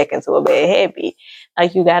back into a bad habit.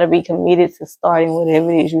 Like, you got to be committed to starting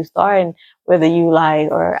whatever it is you're starting. Whether you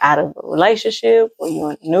like are out of a relationship or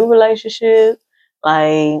you're in a new relationship,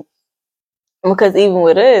 like, because even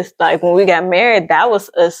with us, like when we got married, that was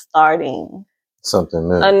us starting something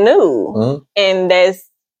new. Mm-hmm. And that's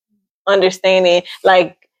understanding,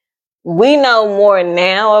 like, we know more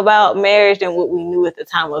now about marriage than what we knew at the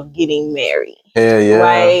time of getting married. Yeah.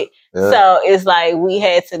 Right? Yeah. So it's like we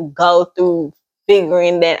had to go through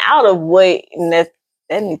figuring that out of what, and that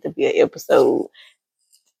needs to be an episode.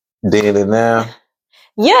 Then and now?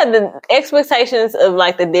 Yeah, the expectations of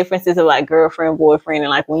like the differences of like girlfriend, boyfriend,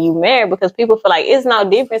 and like when you marry, because people feel like it's no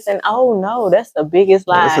difference, and oh no, that's the biggest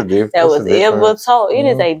lie that was ever told. It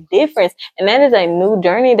is a difference, and that is a new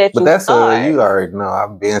journey that you start. You already know.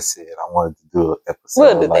 I've been said I wanted to do an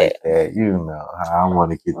episode like that. You know how I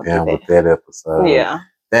want to get down with that episode. Yeah,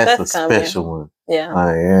 that's a special one. Yeah,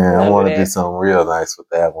 I want to do something real nice with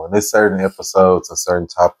that one. There's certain episodes and certain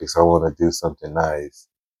topics I want to do something nice.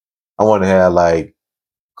 I want to have like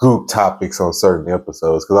group topics on certain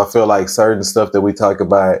episodes, because I feel like certain stuff that we talk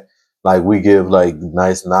about, like we give like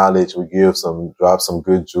nice knowledge, we drop some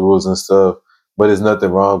good jewels and stuff, but there's nothing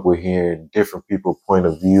wrong with hearing different people's point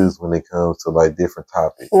of views when it comes to like different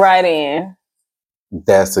topics. Right in.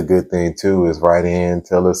 That's a good thing too, is write in,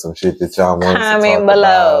 tell us some shit that y'all want to talk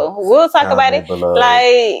below. About. We'll talk about it. Below.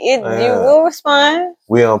 You will respond.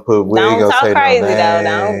 We ain't gonna talk say crazy no names.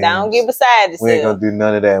 though. Don't get beside yourself. We ain't gonna do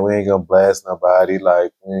none of that. We ain't gonna blast nobody.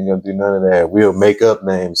 Like, we ain't gonna do none of that. We'll make up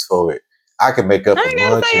names for it. I can make up a bunch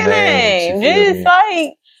of names. Just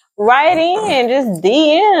like write in, just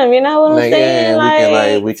DM. You know what I'm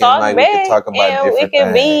saying? We can talk about different things. It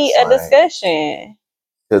can be a discussion.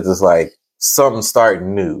 Because it's like something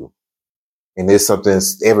starting new. And it's something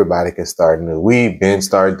everybody can start new. We've been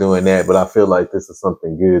started doing that, but I feel like this is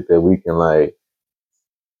something good that we can like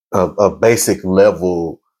a basic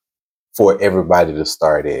level for everybody to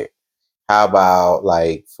start at? How about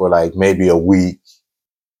like for like maybe a week,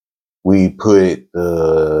 we put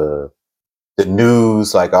the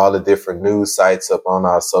news, like all the different news sites up on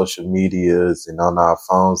our social medias and on our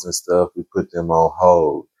phones and stuff. We put them on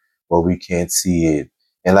hold where we can't see it.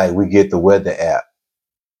 And like we get the weather app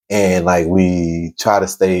and like we try to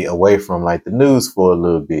stay away from like the news for a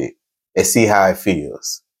little bit and see how it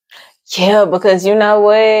feels. Yeah, because you know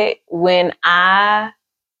what? When I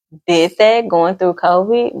did that going through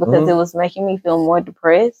COVID, because it was making me feel more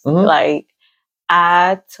depressed, like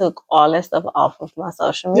I took all that stuff off of my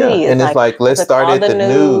social media. Yeah, and it's like let's start at the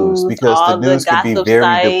news because the news can be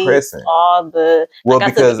very depressing. Well,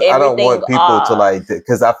 because I don't want people to like,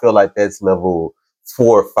 because I feel like that's level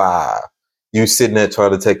 4 or 5. You sitting there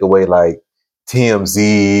trying to take away like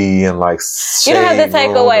TMZ and like you don't have to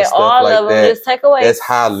take away all of them. Just take away. That's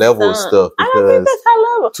high level stuff. Because I don't think that's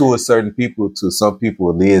high level. To some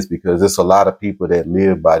people it is, because there's a lot of people that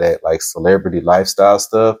live by that like celebrity lifestyle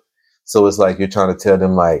stuff. So it's like you're trying to tell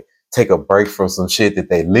them like take a break from some shit that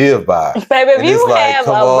they live by. Baby, if you have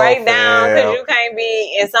a breakdown because you can't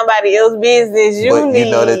be in somebody else's business, you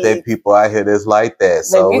know that there are people out here that's like that.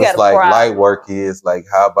 So it's like light work is like,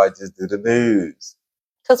 how about just do the news?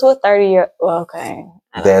 Because what 30-year? Okay.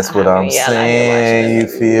 That's what I'm saying. You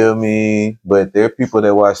feel me? But there are people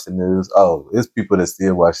that watch the news. Oh, there's people that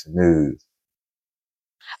still watch the news.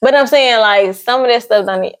 But I'm saying like some of that stuff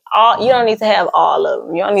you don't need to have all of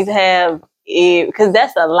them. You don't need to have it because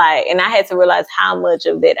that's a lot. And I had to realize how much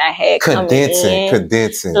of that I had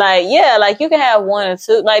condensing. Like like you can have 1 or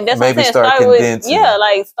 2. Like that's maybe what I'm saying. Start condensing.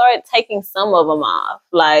 Like start taking some of them off.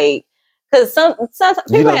 Like because some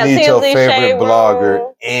people you don't have need TMZ, your favorite blogger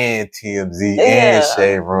room. And TMZ and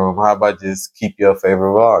Shade Room. How about just keep your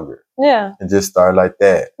favorite blogger? Yeah, and just start like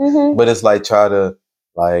that. But it's like try to.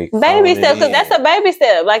 Like baby steps, because that's a baby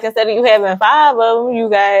step. Like instead of you having 5 of them,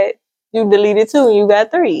 you deleted 2 and you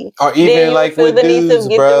got 3. Or even like with dudes,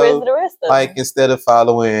 bro. The rest of like them. Instead of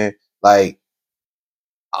following like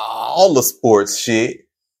all the sports shit,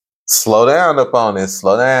 slow down up on it.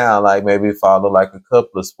 Slow down. Like maybe follow like a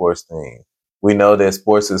couple of sports things. We know that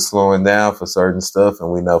sports is slowing down for certain stuff,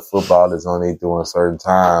 and we know football is only doing a certain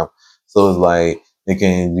time. So it's like you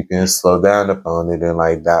can slow down up on it and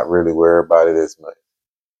like not really worry about it as much.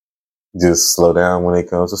 Just slow down when it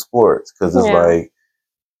comes to sports, because it's like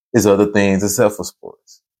it's other things except for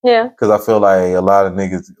sports. Yeah, because I feel like a lot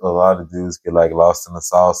of dudes get like lost in the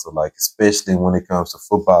sauce, like especially when it comes to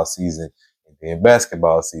football season and then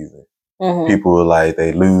basketball season. People are like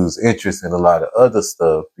they lose interest in a lot of other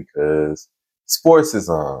stuff because sports is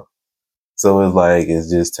on. So it's like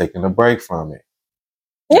it's just taking a break from it.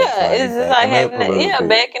 It's just like having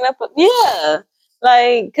backing up.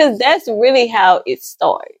 Like because that's really how it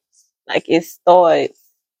starts. Like it starts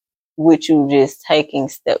with you just taking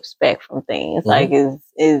steps back from things. Like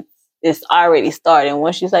it's already started.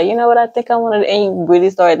 Once you say, you know what, I think I want to, and you really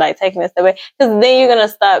start like taking a step back, because then you're gonna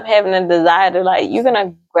stop having a desire to like. You're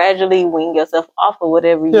gonna gradually wean yourself off of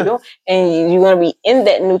whatever you do, and you're gonna be in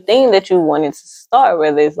that new thing that you wanted to start.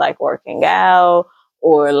 Whether it's like working out,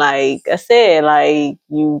 or like I said, like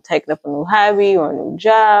you taking up a new hobby or a new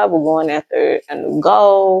job, or going after a new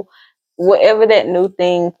goal. Whatever that new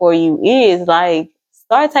thing for you is, like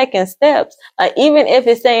start taking steps. Like even if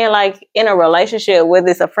it's saying like in a relationship, whether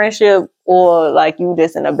it's a friendship or like you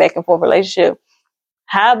just in a back and forth relationship,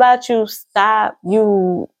 how about you stop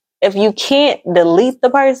if you can't delete the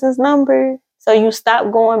person's number, so you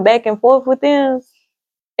stop going back and forth with them,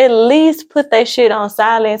 at least put that shit on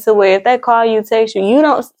silent, to where if they call you, text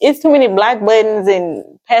you, it's too many black buttons and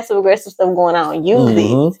passive aggressive stuff going on. Use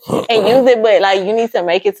it, but like you need to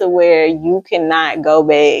make it to where you cannot go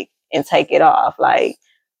back and take it off. Like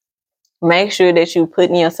make sure that you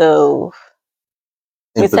putting yourself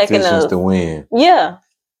in positions to win. Yeah.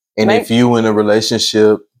 And if you in a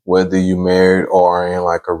relationship, whether you married or in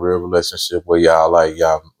like a real relationship where y'all like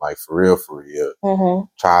for real,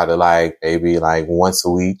 try to like maybe like once a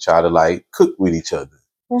week, try to like cook with each other,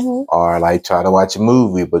 or like try to watch a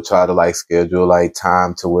movie, but try to like schedule like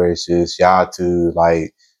time to where it's just y'all two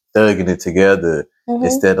like thugging it together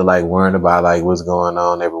instead of like worrying about like what's going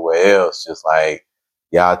on everywhere else. Just like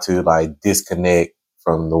y'all two like disconnect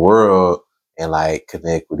from the world and like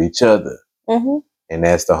connect with each other. And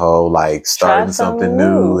that's the whole like starting something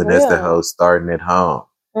new, and that's the whole starting at home,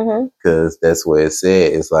 because that's what it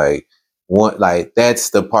said. It's like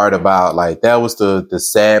that's the part about like that was the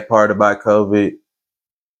sad part about COVID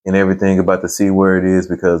and everything about the C word is,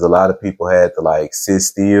 because a lot of people had to like sit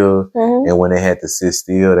still, and when they had to sit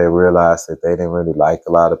still, they realized that they didn't really like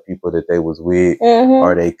a lot of people that they was with,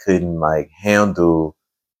 or they couldn't like handle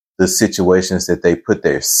the situations that they put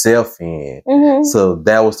their self in. Mm-hmm. So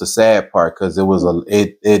that was the sad part, because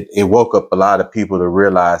it woke up a lot of people to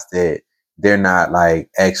realize that they're not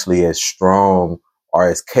like actually as strong or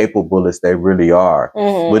as capable as they really are.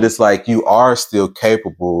 Mm-hmm. But it's like, you are still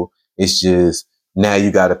capable. It's just now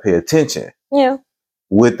you got to pay attention. Yeah.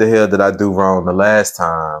 What the hell did I do wrong the last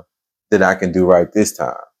time that I can do right this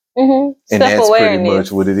time? Mm-hmm. And that's pretty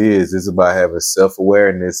much what it is. It's about having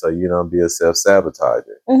self-awareness so you don't be a self-sabotager.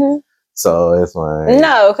 Mm-hmm. So it's like,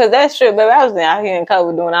 no, because that's true, baby. I was out here in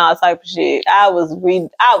COVID doing all type of shit. I was an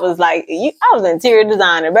interior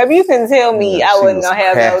designer, baby. You can tell me I wasn't gonna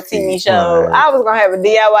have no TV show. Right. I was gonna have a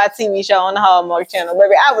DIY TV show on the Hallmark Channel,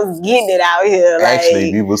 baby. I was getting it out here.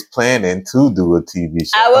 Actually, we was planning to do a TV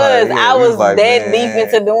show. I was like, that deep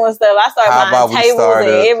into doing stuff. I started buying tables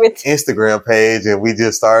and everything. Instagram page, and we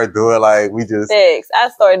just started doing I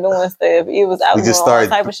started doing stuff. We just started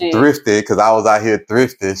type of shit. Thrifting, because I was out here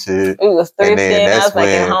thrifting shit. We was thrifting. And then that's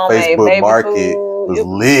when Facebook Market was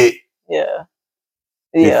lit. Yeah.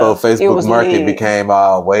 Before Facebook Market became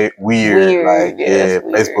all weird.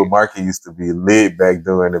 Facebook Market used to be lit back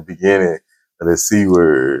during the beginning of the C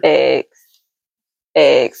word.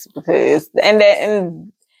 X, because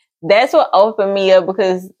and that's what opened me up,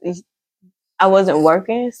 because I wasn't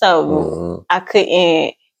working, so I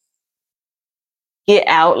couldn't get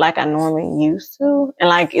out like I normally used to, and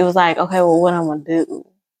like it was like, okay, well, what I'm gonna do?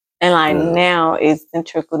 And like now it's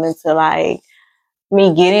trickled into like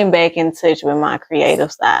me getting back in touch with my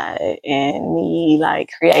creative side, and me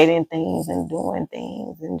like creating things and doing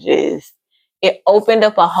things, and just it opened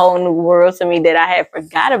up a whole new world to me that I had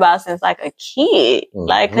forgot about since like a kid. Mm-hmm.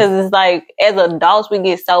 Like, cause it's like as adults we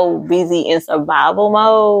get so busy in survival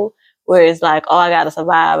mode, where it's like, oh, I gotta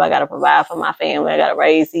survive, I gotta provide for my family, I gotta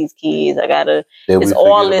raise these kids, it's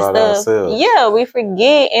all this stuff. Ourselves. Yeah, we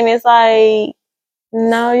forget, and it's like,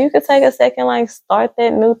 no, you could take a second, like start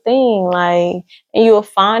that new thing, like, and you'll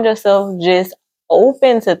find yourself just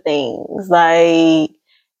open to things, like.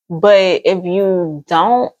 But if you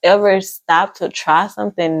don't ever stop to try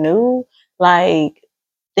something new, like,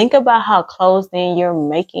 think about how closed in you're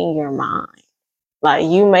making your mind. Like,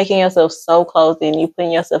 you making yourself so closed in, you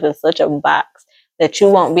putting yourself in such a box that you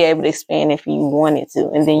won't be able to expand if you wanted to.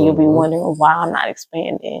 And then you'll be wondering why I'm not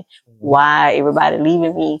expanding, why everybody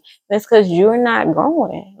leaving me. That's because you're not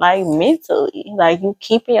growing, like, mentally. Like, you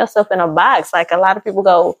keeping yourself in a box. Like, a lot of people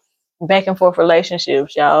go back and forth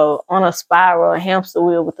relationships, y'all, on a spiral, a hamster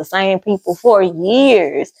wheel with the same people for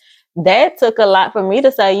years. That took a lot for me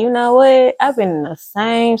to say, you know what? I've been in the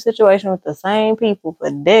same situation with the same people for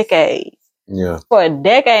decades. Yeah. For a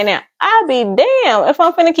decade now. I'll be damn if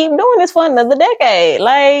I'm finna keep doing this for another decade.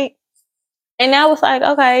 Like, and I was like,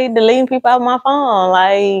 okay, deleting people off my phone,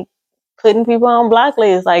 like putting people on block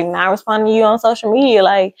lists, like not responding to you on social media,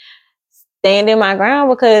 like standing my ground,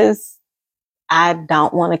 because I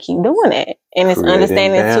don't want to keep doing it. And it's creating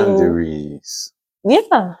understanding boundaries.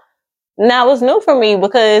 Yeah. Now it's new for me,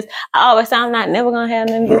 because I always say I'm not never gonna have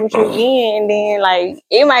nothing to do with you again. And then like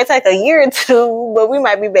it might take a year or two, but we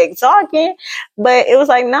might be back talking. But it was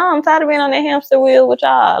like, no, I'm tired of being on that hamster wheel with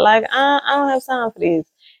y'all. Like I don't have time for this.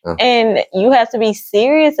 And you have to be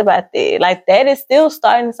serious about that. Like that is still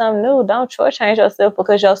starting something new. Don't shortchange yourself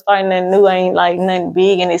because you're starting that new ain't like nothing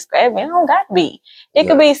big and extravagant. It don't got to be. It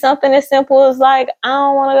could be something as simple as like, I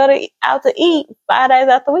don't want to go out to eat 5 days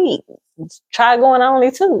out the week. Try going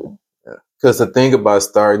only 2. Because the thing about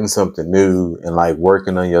starting something new and like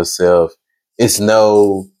working on yourself, it's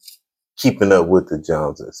no keeping up with the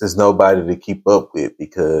Joneses. There's nobody to keep up with,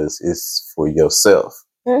 because it's for yourself.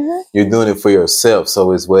 Mm-hmm. You're doing it for yourself.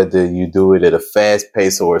 So it's whether you do it at a fast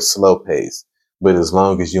pace or a slow pace. But as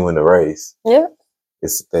long as you're in the race,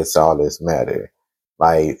 that's all that's matter.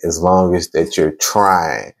 Like, as long as that you're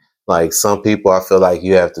trying. Like, some people, I feel like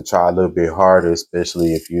you have to try a little bit harder,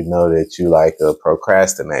 especially if you know that you like a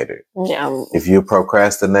procrastinator. Yeah. If you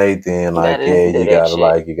procrastinate, then like,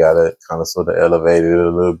 you gotta kind of sort of elevate it a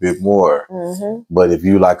little bit more. Mm-hmm. But if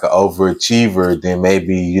you like an overachiever, then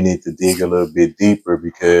maybe you need to dig a little bit deeper,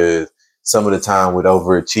 because some of the time with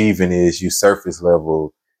overachieving is you surface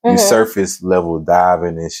level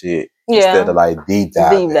diving and shit. Instead of like deep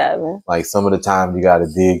diving. Like some of the time you got to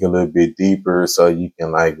dig a little bit deeper so you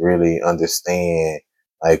can like really understand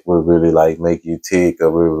like what really like make you tick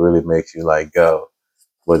or what really makes you like go.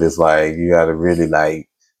 But it's like you got to really like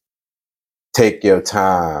take your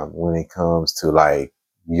time when it comes to like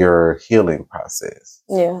your healing process.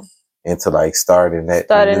 Yeah. And to like starting that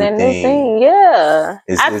new thing. Yeah.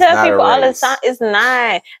 I tell people all the time, it's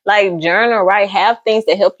not like journal, right? Have things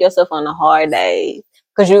to help yourself on the hard days.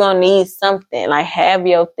 Because you're going to need something. Like, have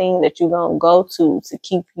your thing that you're going to go to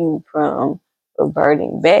keep you from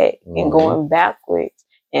reverting back and going backwards.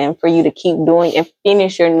 And for you to keep doing and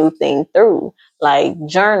finish your new thing through. Like,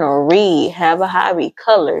 journal, read, have a hobby,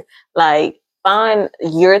 color. Like, find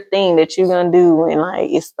your thing that you're going to do when, like,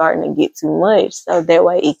 it's starting to get too much. So that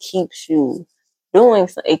way it keeps you doing,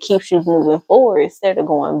 it keeps you moving forward instead of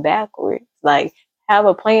going backwards. Like, have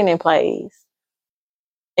a plan in place.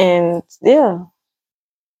 And, yeah.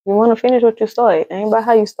 You want to finish what you started. It ain't about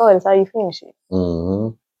how you start, it's how you finish it.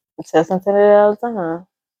 Mm-hmm. I tell something all the time.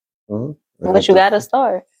 Mm-hmm. But you got to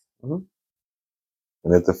start. Mm-hmm.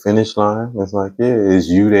 And at the finish line, it's like, yeah, it's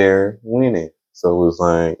you there winning. So it's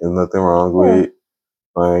like, there's nothing wrong with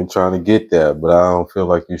trying to get there. But I don't feel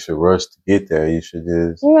like you should rush to get there. You should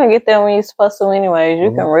just... You're going to get there when you're supposed to anyways. You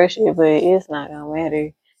can rush it, but it's not going to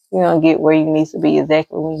matter. You're going to get where you need to be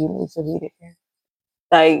exactly when you need to be there.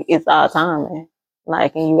 Like, it's all timing.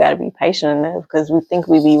 Like, and you got to be patient enough because we think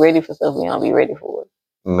we be ready for stuff. We don't be ready for it.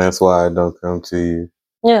 And that's why I don't come to you.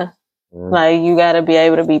 Yeah. Like, you got to be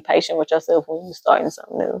able to be patient with yourself when you're starting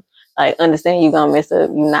something new. Like, understand you're going to mess up.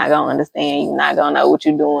 You're not going to understand. You're not going to know what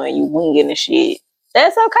you're doing. You winging the shit.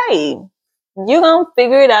 That's okay. You're going to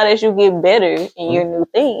figure it out as you get better in your new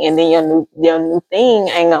thing. And then your new thing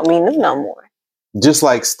ain't going to be new no more. Just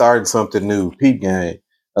like starting something new. Peep game.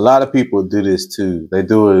 A lot of people do this too. They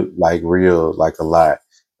do it like real, like a lot.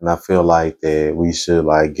 And I feel like that we should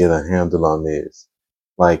like get a handle on this.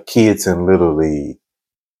 Like kids in Little League.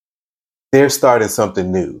 They're starting something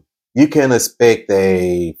new. You can't expect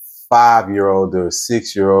a 5-year-old or a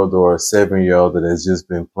 6-year-old or a 7-year-old that has just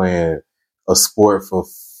been playing a sport for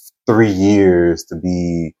 3 years to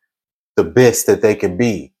be the best that they can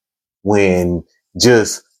be when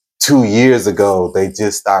just 2 years ago they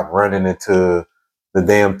just stopped running into the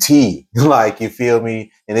damn tee. Like, you feel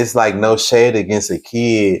me? And it's like no shade against a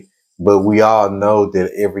kid, but we all know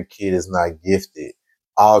that every kid is not gifted.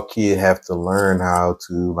 All kids have to learn how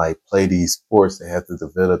to like play these sports. They have to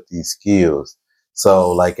develop these skills.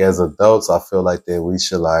 So like as adults, I feel like that we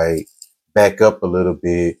should like back up a little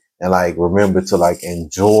bit and like remember to like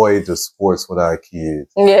enjoy the sports with our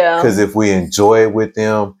kids. Yeah. Because if we enjoy it with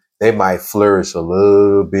them, they might flourish a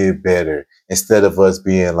little bit better instead of us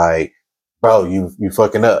being like, bro, you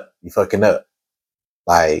fucking up. You fucking up.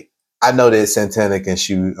 Like, I know that Santana can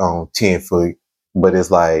shoot on 10 foot, but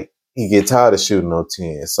it's like, he get tired of shooting on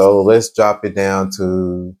 10. So let's drop it down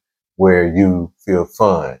to where you feel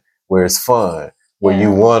fun, where it's fun, where you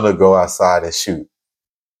want to go outside and shoot.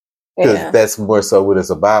 Because that's more so what it's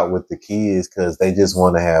about with the kids, because they just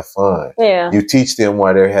want to have fun. Yeah. You teach them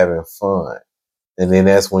while they're having fun. And then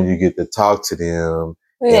that's when you get to talk to them.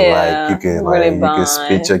 And like you can really you can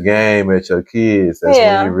spit your game at your kids. That's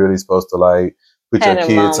when you're really supposed to like put your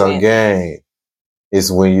kids on game. It's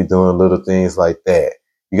when you're doing little things like that.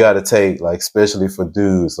 You got to take, like, especially for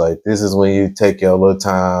dudes, like, this is when you take your little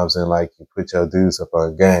times and, like, you put your dudes up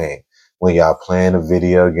on game. When y'all playing a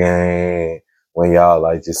video game, when y'all,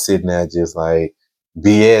 like, just sitting there just, like,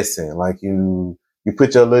 BSing. Like, you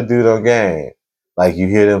put your little dude on game. Like, you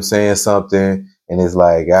hear them saying something, and it's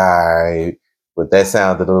like, all right, but that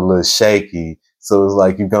sounded a little shaky. So it's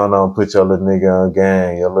like you going on put your little nigga on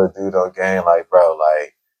game, your little dude on game, like, bro,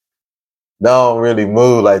 like, don't really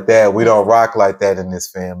move like that. We don't rock like that in this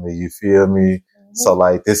family. You feel me? Mm-hmm. So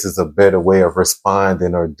like, this is a better way of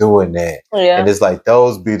responding or doing that. Yeah. And it's like,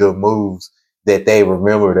 those be the moves that they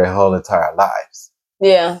remember their whole entire lives.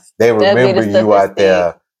 Yeah. They remember you out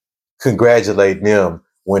there congratulating them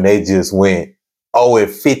when they just went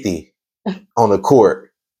 0-50 on the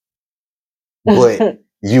court. But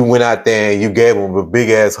you went out there and you gave them a big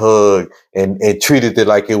ass hug and treated it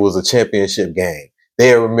like it was a championship game.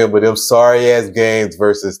 They remember them sorry ass games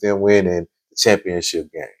versus them winning the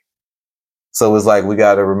championship game. So it's like we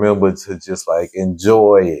got to remember to just like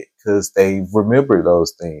enjoy it because they remember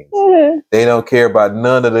those things. Mm-hmm. They don't care about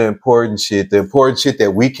none of the important shit. The important shit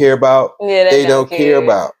that we care about, they don't care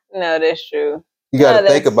about. No, that's true. You got to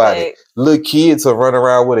think about it. Little kids will run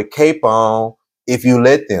around with a cape on if you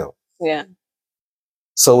let them. Yeah.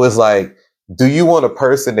 So it's like, do you want a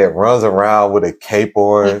person that runs around with a cape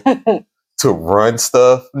on to run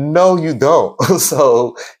stuff? No, you don't.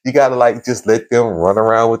 So you gotta like just let them run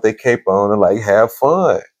around with their cape on and like have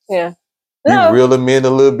fun. Yeah. You reel them in a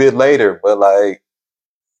little bit later, but like,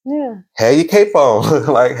 have your cape on,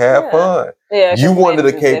 like have fun. Yeah. You wanted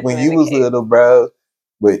a cape when you was little, bro,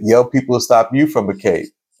 but your people stopped you from a cape.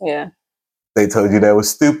 Yeah. They told you that was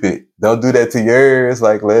stupid. Don't do that to yours.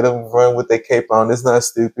 Like, let them run with their cape on. It's not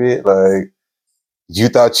stupid. Like, you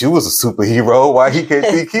thought you was a superhero. Why he can't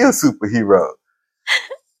think he a superhero?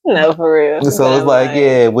 No, for real. So it's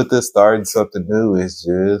like, with the starting something new, it's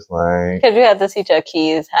just like because you have to teach your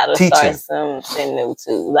kids how to start something new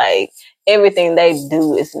too. Like everything they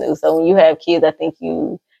do is new. So when you have kids, I think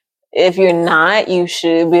if you're not, you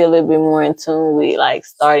should be a little bit more in tune with like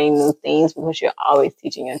starting new things because you're always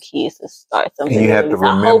teaching your kids to start something. And you have to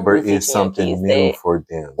remember it's something new for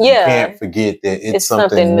them. Yeah, you can't forget that it's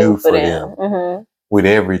something new for them. Mm-hmm. With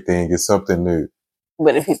everything, it's something new.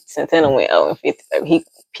 But if Santana went 0-50, he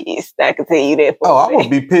pissed. I can tell you that. I'm gonna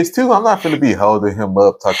be pissed too. I'm not gonna be holding him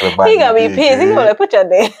up talking about. He gonna be pissed. He gonna put your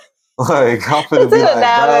down. Like I'm gonna be like,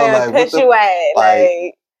 down cut you out.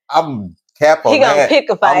 Like I'm cap on that. He gonna pick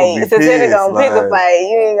a fight. Santana gonna pick a fight.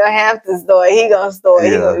 You ain't gonna have to start. He gonna start. He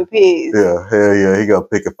gonna be pissed. Yeah, hell yeah. He gonna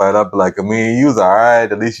pick a fight. I'll be like, you was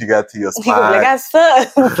alright. At least you got to your spot. He gonna be like, I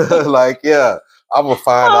suck. Like, yeah. I'm gonna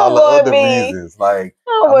find all the other reasons. Like,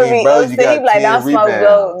 bro, you got 10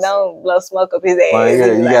 rebounds. Don't blow smoke up his ass.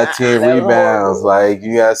 Like, you got 10 rebounds. Like,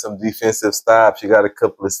 you got some defensive stops. You got a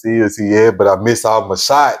couple of steals. But I missed all my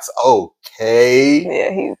shots. Okay.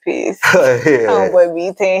 Yeah, he's pissed. Homeboy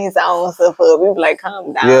be tearing his own stuff up. We be like,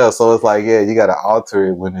 calm down. Yeah, so it's like, you gotta alter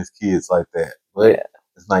it when it's kids like that. But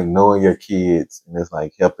it's like knowing your kids and it's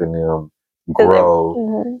like helping them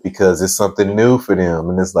grow because it's something new for them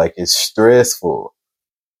and it's like it's stressful,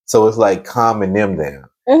 so it's like calming them down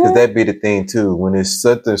because that be the thing too. When it's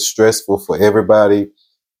something stressful for everybody,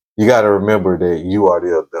 you got to remember that you are the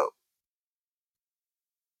adult.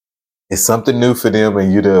 It's something new for them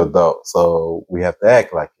and you're the adult, so we have to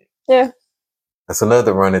act like it. That's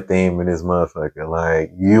another running theme in this motherfucker.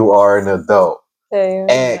 Like, you are an adult.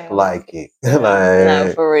 Act like it. Like,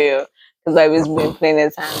 no, for real. Because it's been plenty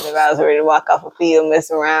of times that I was ready to walk off a field,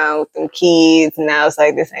 mess around with them kids, and I was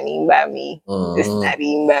like, this ain't even about me. This is not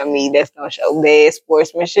even about me. That's gonna show bad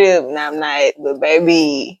sportsmanship. And I'm not, but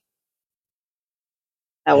baby,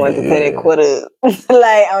 I want to tear that quarter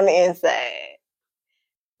like on the inside.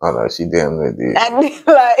 Oh no, she damn near did. I be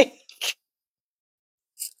like,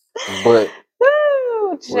 but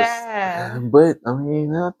child. But I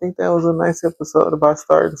mean, I think that was a nice episode about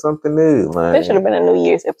starting something new. Like, that should have been a New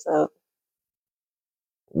Year's episode.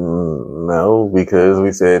 No, because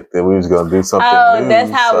we said that we was gonna do something new. Oh, that's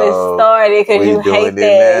how it started. Because you hate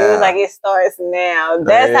that. It was like, it starts now.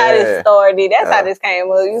 That's how it started. That's how this came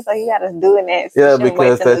up. You was like, you gotta do it next. Yeah,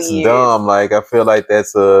 because that's dumb. Like, I feel like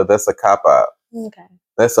that's a cop out. Okay.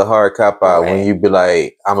 That's a hard cop out when you be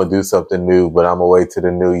like, I'm gonna do something new, but I'm gonna wait till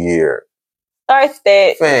the new year. Start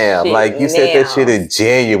that. Fam, like you said that shit in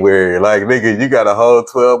January. Like, nigga, you got a whole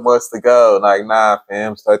 12 months to go. Like, nah,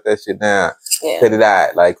 fam, start that shit now. Cut it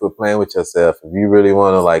out. Like, quit playing with yourself. If you really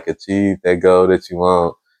want to like achieve that goal that you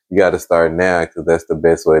want, you got to start now because that's the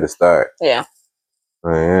best way to start. Yeah.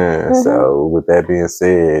 So with that being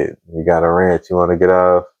said, you got a rant you want to get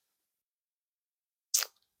off?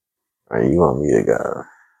 Or you want me to go?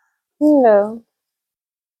 No.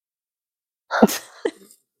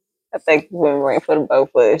 I think you've been waiting for the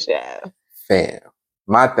both of us, yeah. Fam,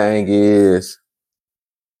 my thing is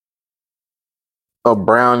a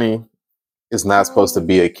brownie is not supposed to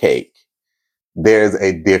be a cake. There's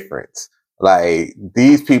a difference. Like,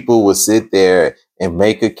 these people will sit there and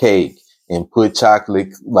make a cake and put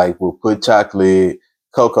chocolate,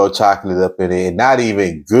 cocoa chocolate up in it, and not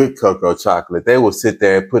even good cocoa chocolate. They will sit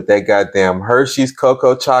there and put that goddamn Hershey's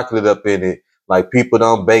cocoa chocolate up in it like people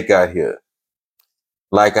don't bake out here.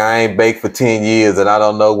 Like, I ain't baked for 10 years and I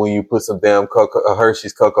don't know when you put some damn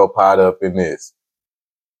Hershey's cocoa powder up in this.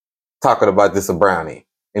 Talking about this a brownie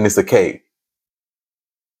and it's a cake.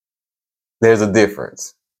 There's a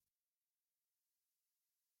difference.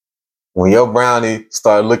 When your brownie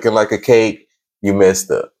start looking like a cake, you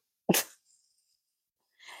messed up.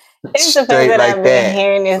 It's the fact that I've been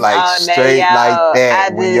hearing this all day, straight y'all. like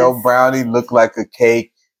that. When your brownie look like a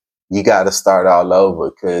cake, you got to start all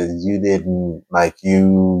over because you didn't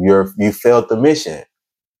you failed the mission.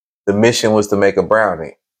 The mission was to make a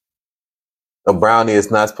brownie. A brownie is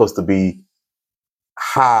not supposed to be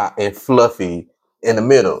high and fluffy in the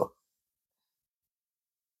middle.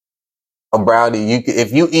 A brownie,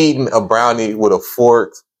 if you eating a brownie with a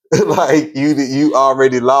fork, like you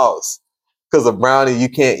already lost. Because a brownie,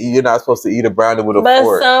 you're not supposed to eat a brownie with a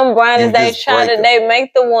fork. But some brownies, they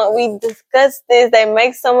make the one, we discussed this, they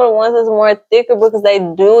make some of the ones that's more thicker because they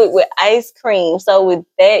do it with ice cream. So with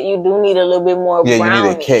that, you do need a little bit more brownie. Yeah, you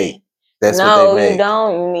need a cake. That's what they make. No, you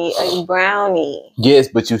don't. You need a brownie. Yes,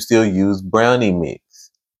 but you still use brownie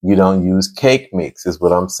mix. You don't use cake mix, is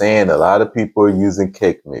what I'm saying. A lot of people are using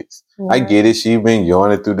cake mix. I get it. She's been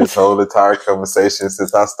yawning through this whole entire conversation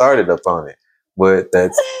since I started up on it. But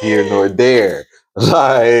that's here nor there.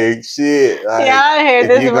 Like shit. Like, yeah, I heard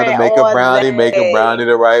this. If you're gonna make a brownie, make a brownie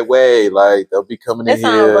the right way. Like they'll be coming in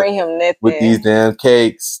here bring him with these damn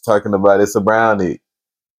cakes, talking about it's a brownie.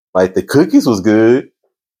 Like the cookies was good.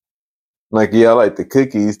 Like yeah, I like the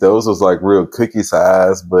cookies. Those was like real cookie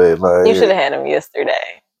size, but like you should have had them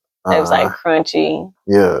yesterday. It was like crunchy.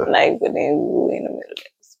 Yeah. Like but then we were in the middle of it.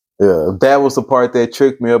 Yeah, that was the part that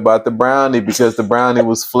tricked me about the brownie because the brownie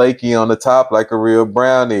was flaky on the top like a real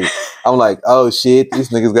brownie. I'm like, oh shit, these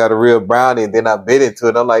niggas got a real brownie. And then I bit into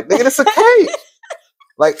it. I'm like, nigga, it's a cake.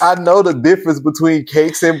 Like, I know the difference between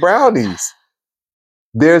cakes and brownies.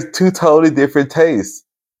 There's two totally different tastes.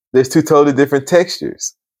 There's two totally different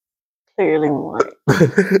textures. Clearly one.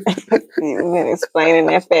 You've been explaining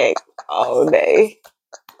that fact all day.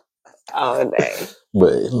 All day.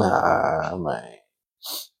 But nah, man.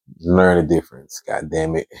 Learn the difference. God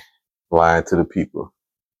damn it. Lying to the people.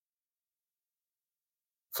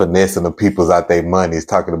 Finessing the people's out their money.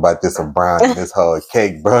 Talking about this a brownie, this whole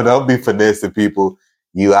cake, bro. Don't be finessing people.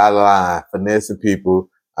 You out of line. Finessing people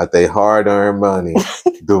out their hard-earned money.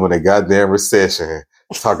 Doing a goddamn recession.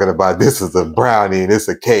 Talking about this is a brownie and it's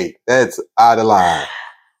a cake. That's out of line.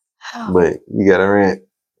 But you got to rent.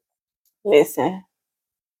 Listen.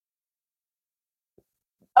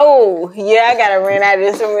 Oh, yeah, I gotta run out of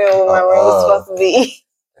this room where my room was supposed to be.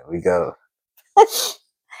 There we go.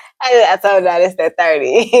 I told y'all it's that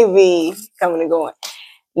 30. Be coming and going.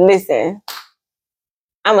 Listen,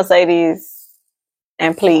 I'm gonna say this,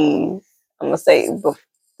 and please, I'm gonna say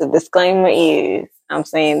the disclaimer is I'm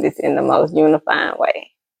saying this in the most unifying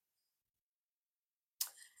way.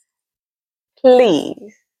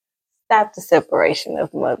 Please stop the separation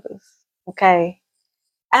of mothers, okay?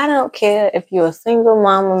 I don't care if you're a single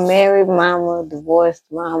mama, married mama, divorced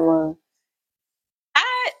mama.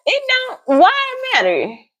 Why it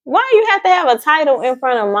matter? Why you have to have a title in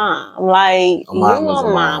front of mom? Like, you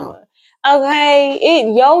a mama.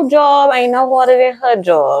 Okay? Your job ain't no harder than her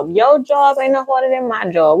job. Your job ain't no harder than my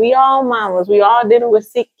job. We all mamas. We all dealing with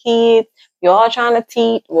sick kids. We all trying to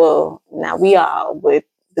teach. Well, now we all, but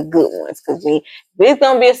the good ones. Because if it's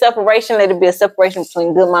going to be a separation, let it be a separation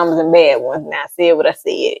between good mamas and bad ones. Now, I said what I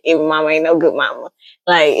said. Every mama ain't no good mama.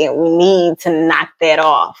 Like, and we need to knock that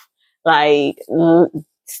off. Like,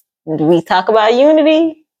 we talk about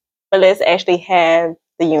unity, but let's actually have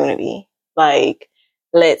the unity. Like,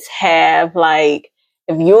 let's have, like,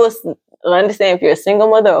 understand if you're a single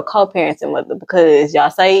mother or co-parenting mother, because y'all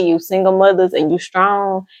say you single mothers and you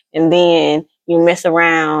strong, and then you mess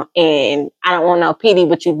around, and I don't want no pity,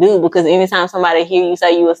 but you do, because anytime somebody hear you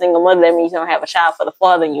say you a single mother, that means you don't have a child for the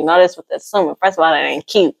father, and you know that's what they're assuming. First of all, that ain't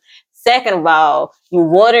cute. Second of all, you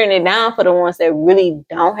watering it down for the ones that really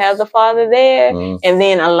don't have the father there. And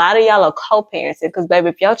then a lot of y'all are co-parenting, because baby,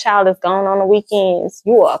 if your child is gone on the weekends,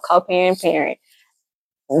 you are a co-parent parent.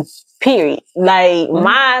 Period. Like,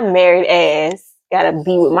 my married ass gotta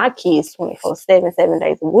be with my kids 24/7, 7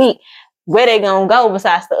 days a week. Where they gonna go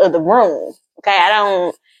besides the other room? Okay, I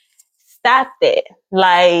don't stop that.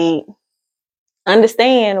 Like,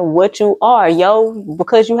 understand what you are,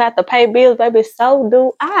 because you have to pay bills, baby, so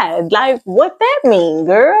do I. Like, what that mean,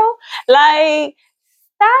 girl? Like,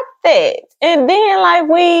 stop that. And then, like,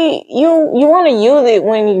 you want to use it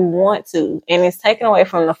when you want to, and it's taken away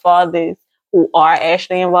from the fathers who are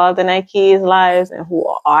actually involved in their kids' lives and who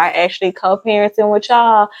are actually co-parenting with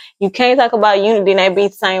y'all. You can't talk about unity and they be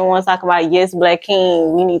the same ones talk about, yes, Black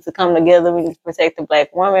King, we need to come together, we need to protect the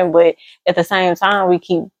Black woman, but at the same time, we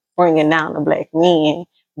keep bringing down the Black men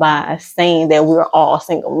by saying that we're all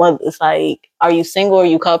single mothers. Like, are you single or are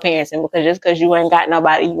you co-parenting? Because just because you ain't got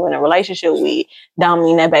nobody you in a relationship with, don't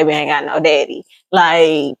mean that baby ain't got no daddy.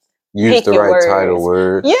 Like, use the right title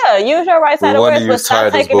words. Yeah, use your right title words, but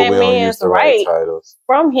stop taking that man's right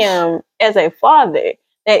from him as a father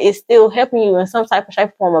that is still helping you in some type of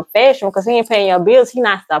shape, form, or fashion, because he ain't paying your bills. He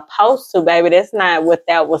not supposed to, baby. That's not what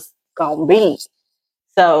that was gonna be.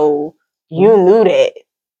 So you knew that.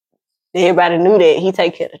 Everybody knew that he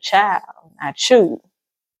take care of the child, not you.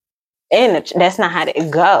 And that's not how they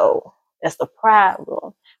go. That's the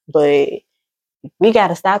problem. But we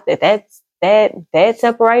gotta stop that. That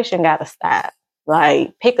separation gotta stop.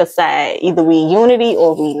 Like, pick a side. Either we unity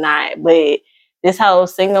or we not. But this whole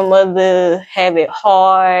single mother have it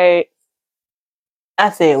hard. I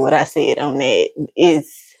said what I said on that.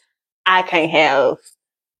 I can't have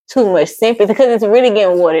too much sympathy because it's really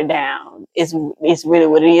getting watered down. It's really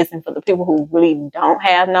what it is. And for the people who really don't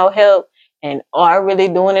have no help and are really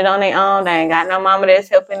doing it on their own, they ain't got no mama that's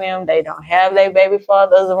helping them. They don't have their baby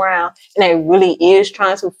fathers around, and they really is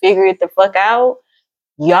trying to figure it the fuck out.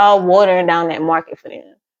 Y'all watering down that market for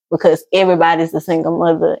them. because everybody's a single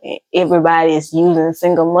mother and everybody's using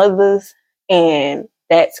single mothers, and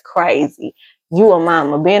that's crazy. You a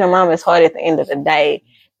mama. Being a mama is hard at the end of the day,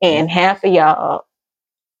 and half of y'all,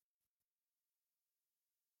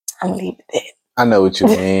 I'm gonna leave it there. I know what you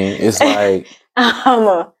mean. It's like I'm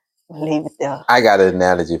gonna leave it there. I got an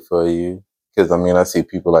analogy for you because I see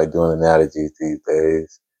people like doing analogies these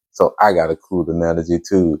days. So I got a cool analogy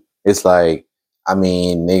too. It's like,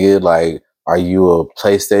 nigga, like, are you a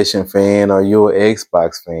PlayStation fan or are you an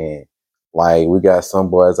Xbox fan? Like, we got some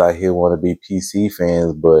boys out here want to be PC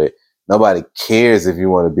fans, but nobody cares if you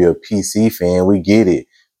want to be a PC fan. We get it.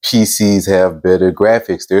 PCs have better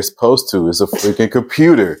graphics. They're supposed to. It's a freaking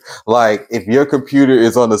computer. Like, if your computer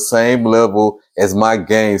is on the same level as my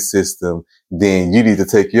game system, then you need to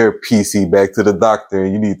take your PC back to the doctor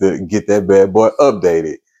and you need to get that bad boy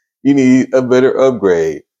updated. You need a better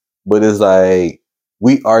upgrade. But it's like,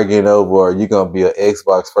 we arguing over, are you going to be an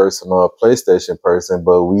Xbox person or a PlayStation person?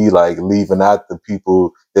 But we like leaving out the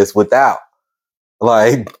people that's without.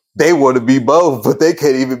 Like, they want to be both, but they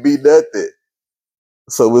can't even be nothing.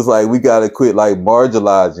 So it's like, we got to quit like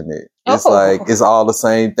marginalizing it. It's like, it's all the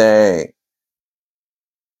same thing.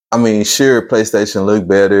 Sure, PlayStation look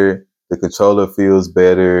better. The controller feels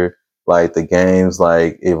better. Like the games,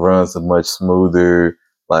 like it runs much smoother.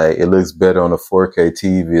 Like it looks better on a 4K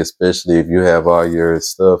TV, especially if you have all your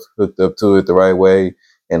stuff hooked up to it the right way.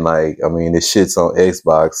 And like, it shits on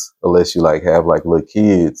Xbox unless you like have like little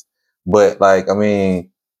kids. But like,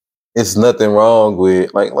 it's nothing wrong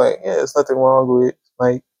with it's nothing wrong with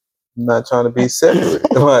like not trying to be separate.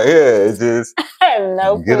 Like, yeah, it's just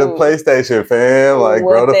get a PlayStation, fam. Like,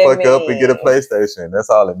 grow the fuck up and get a PlayStation. That's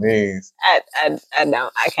all it means.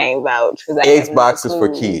 I can't vouch. Xbox is for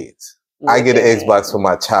kids. I get an Xbox for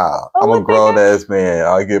my child. I'm a grown ass man.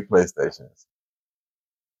 I get PlayStations.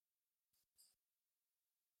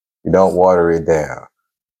 You don't water it down.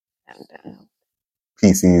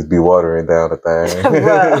 PCs be watering down the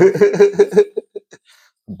thing.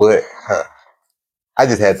 But I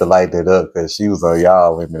just had to lighten it up because she was on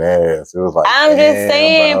y'all women ass. It was like, I'm just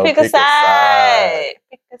saying, bro, pick a side.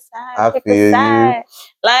 Pick a side. I feel you.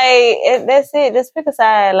 Like, that's it. Just pick a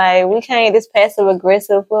side. Like, we can't just passive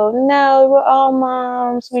aggressive. Well, no, we're all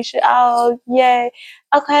moms. We should all, yay.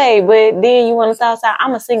 Okay, but then you want to talk outside.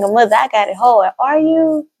 I'm a single mother. I got it hard. Are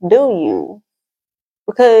you? Do you?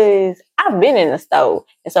 Because I've been in the store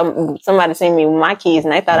and somebody seen me with my kids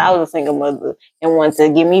and they thought I was a single mother and wanted to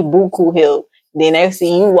give me buku help. Then they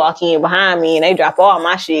see you walk in behind me and they drop all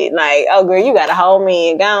my shit. Like, oh girl, you gotta hold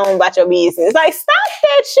me and go on about your business. It's like, stop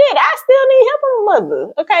that shit. I still need help. I'm a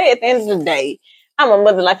mother. Okay, at the end of the day, I'm a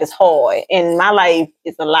mother. Like, it's hard. And my life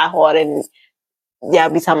is a lot harder than y'all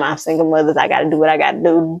be talking about single mothers. I gotta do what I gotta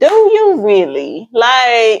do. Do you really?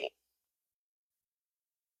 Like.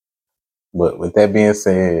 But with that being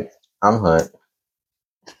said, I'm Hunt.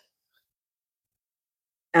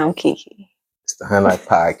 I'm Kiki. It's the Hunt Life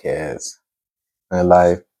Podcast. Hunt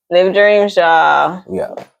Life. Live dreams, y'all.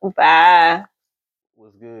 Yeah. Bye.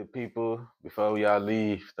 What's good, people? Before y'all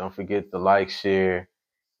leave, don't forget to like, share,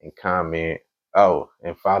 and comment. Oh,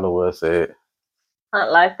 and follow us at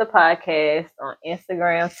Hunt Life the Podcast on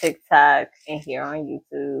Instagram, TikTok, and here on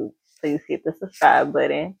YouTube. Please hit the subscribe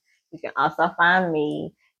button. You can also find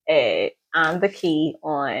me at I'm the Key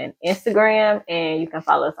on Instagram, and you can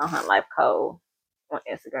follow us on Hunt Life Code on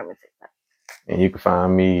Instagram and TikTok. And you can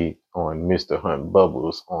find me on Mr. Hunt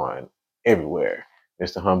Bubbles on everywhere.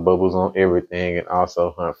 Mr. Hunt Bubbles on everything, and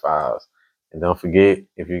also Hunt Files. And don't forget,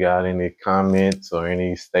 if you got any comments or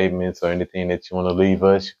any statements or anything that you want to leave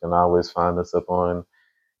us, you can always find us up on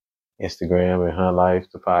Instagram and Hunt Life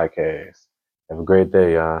the Podcast. Have a great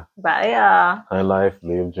day, y'all. Bye, y'all. Hunt Life,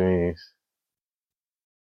 live dreams.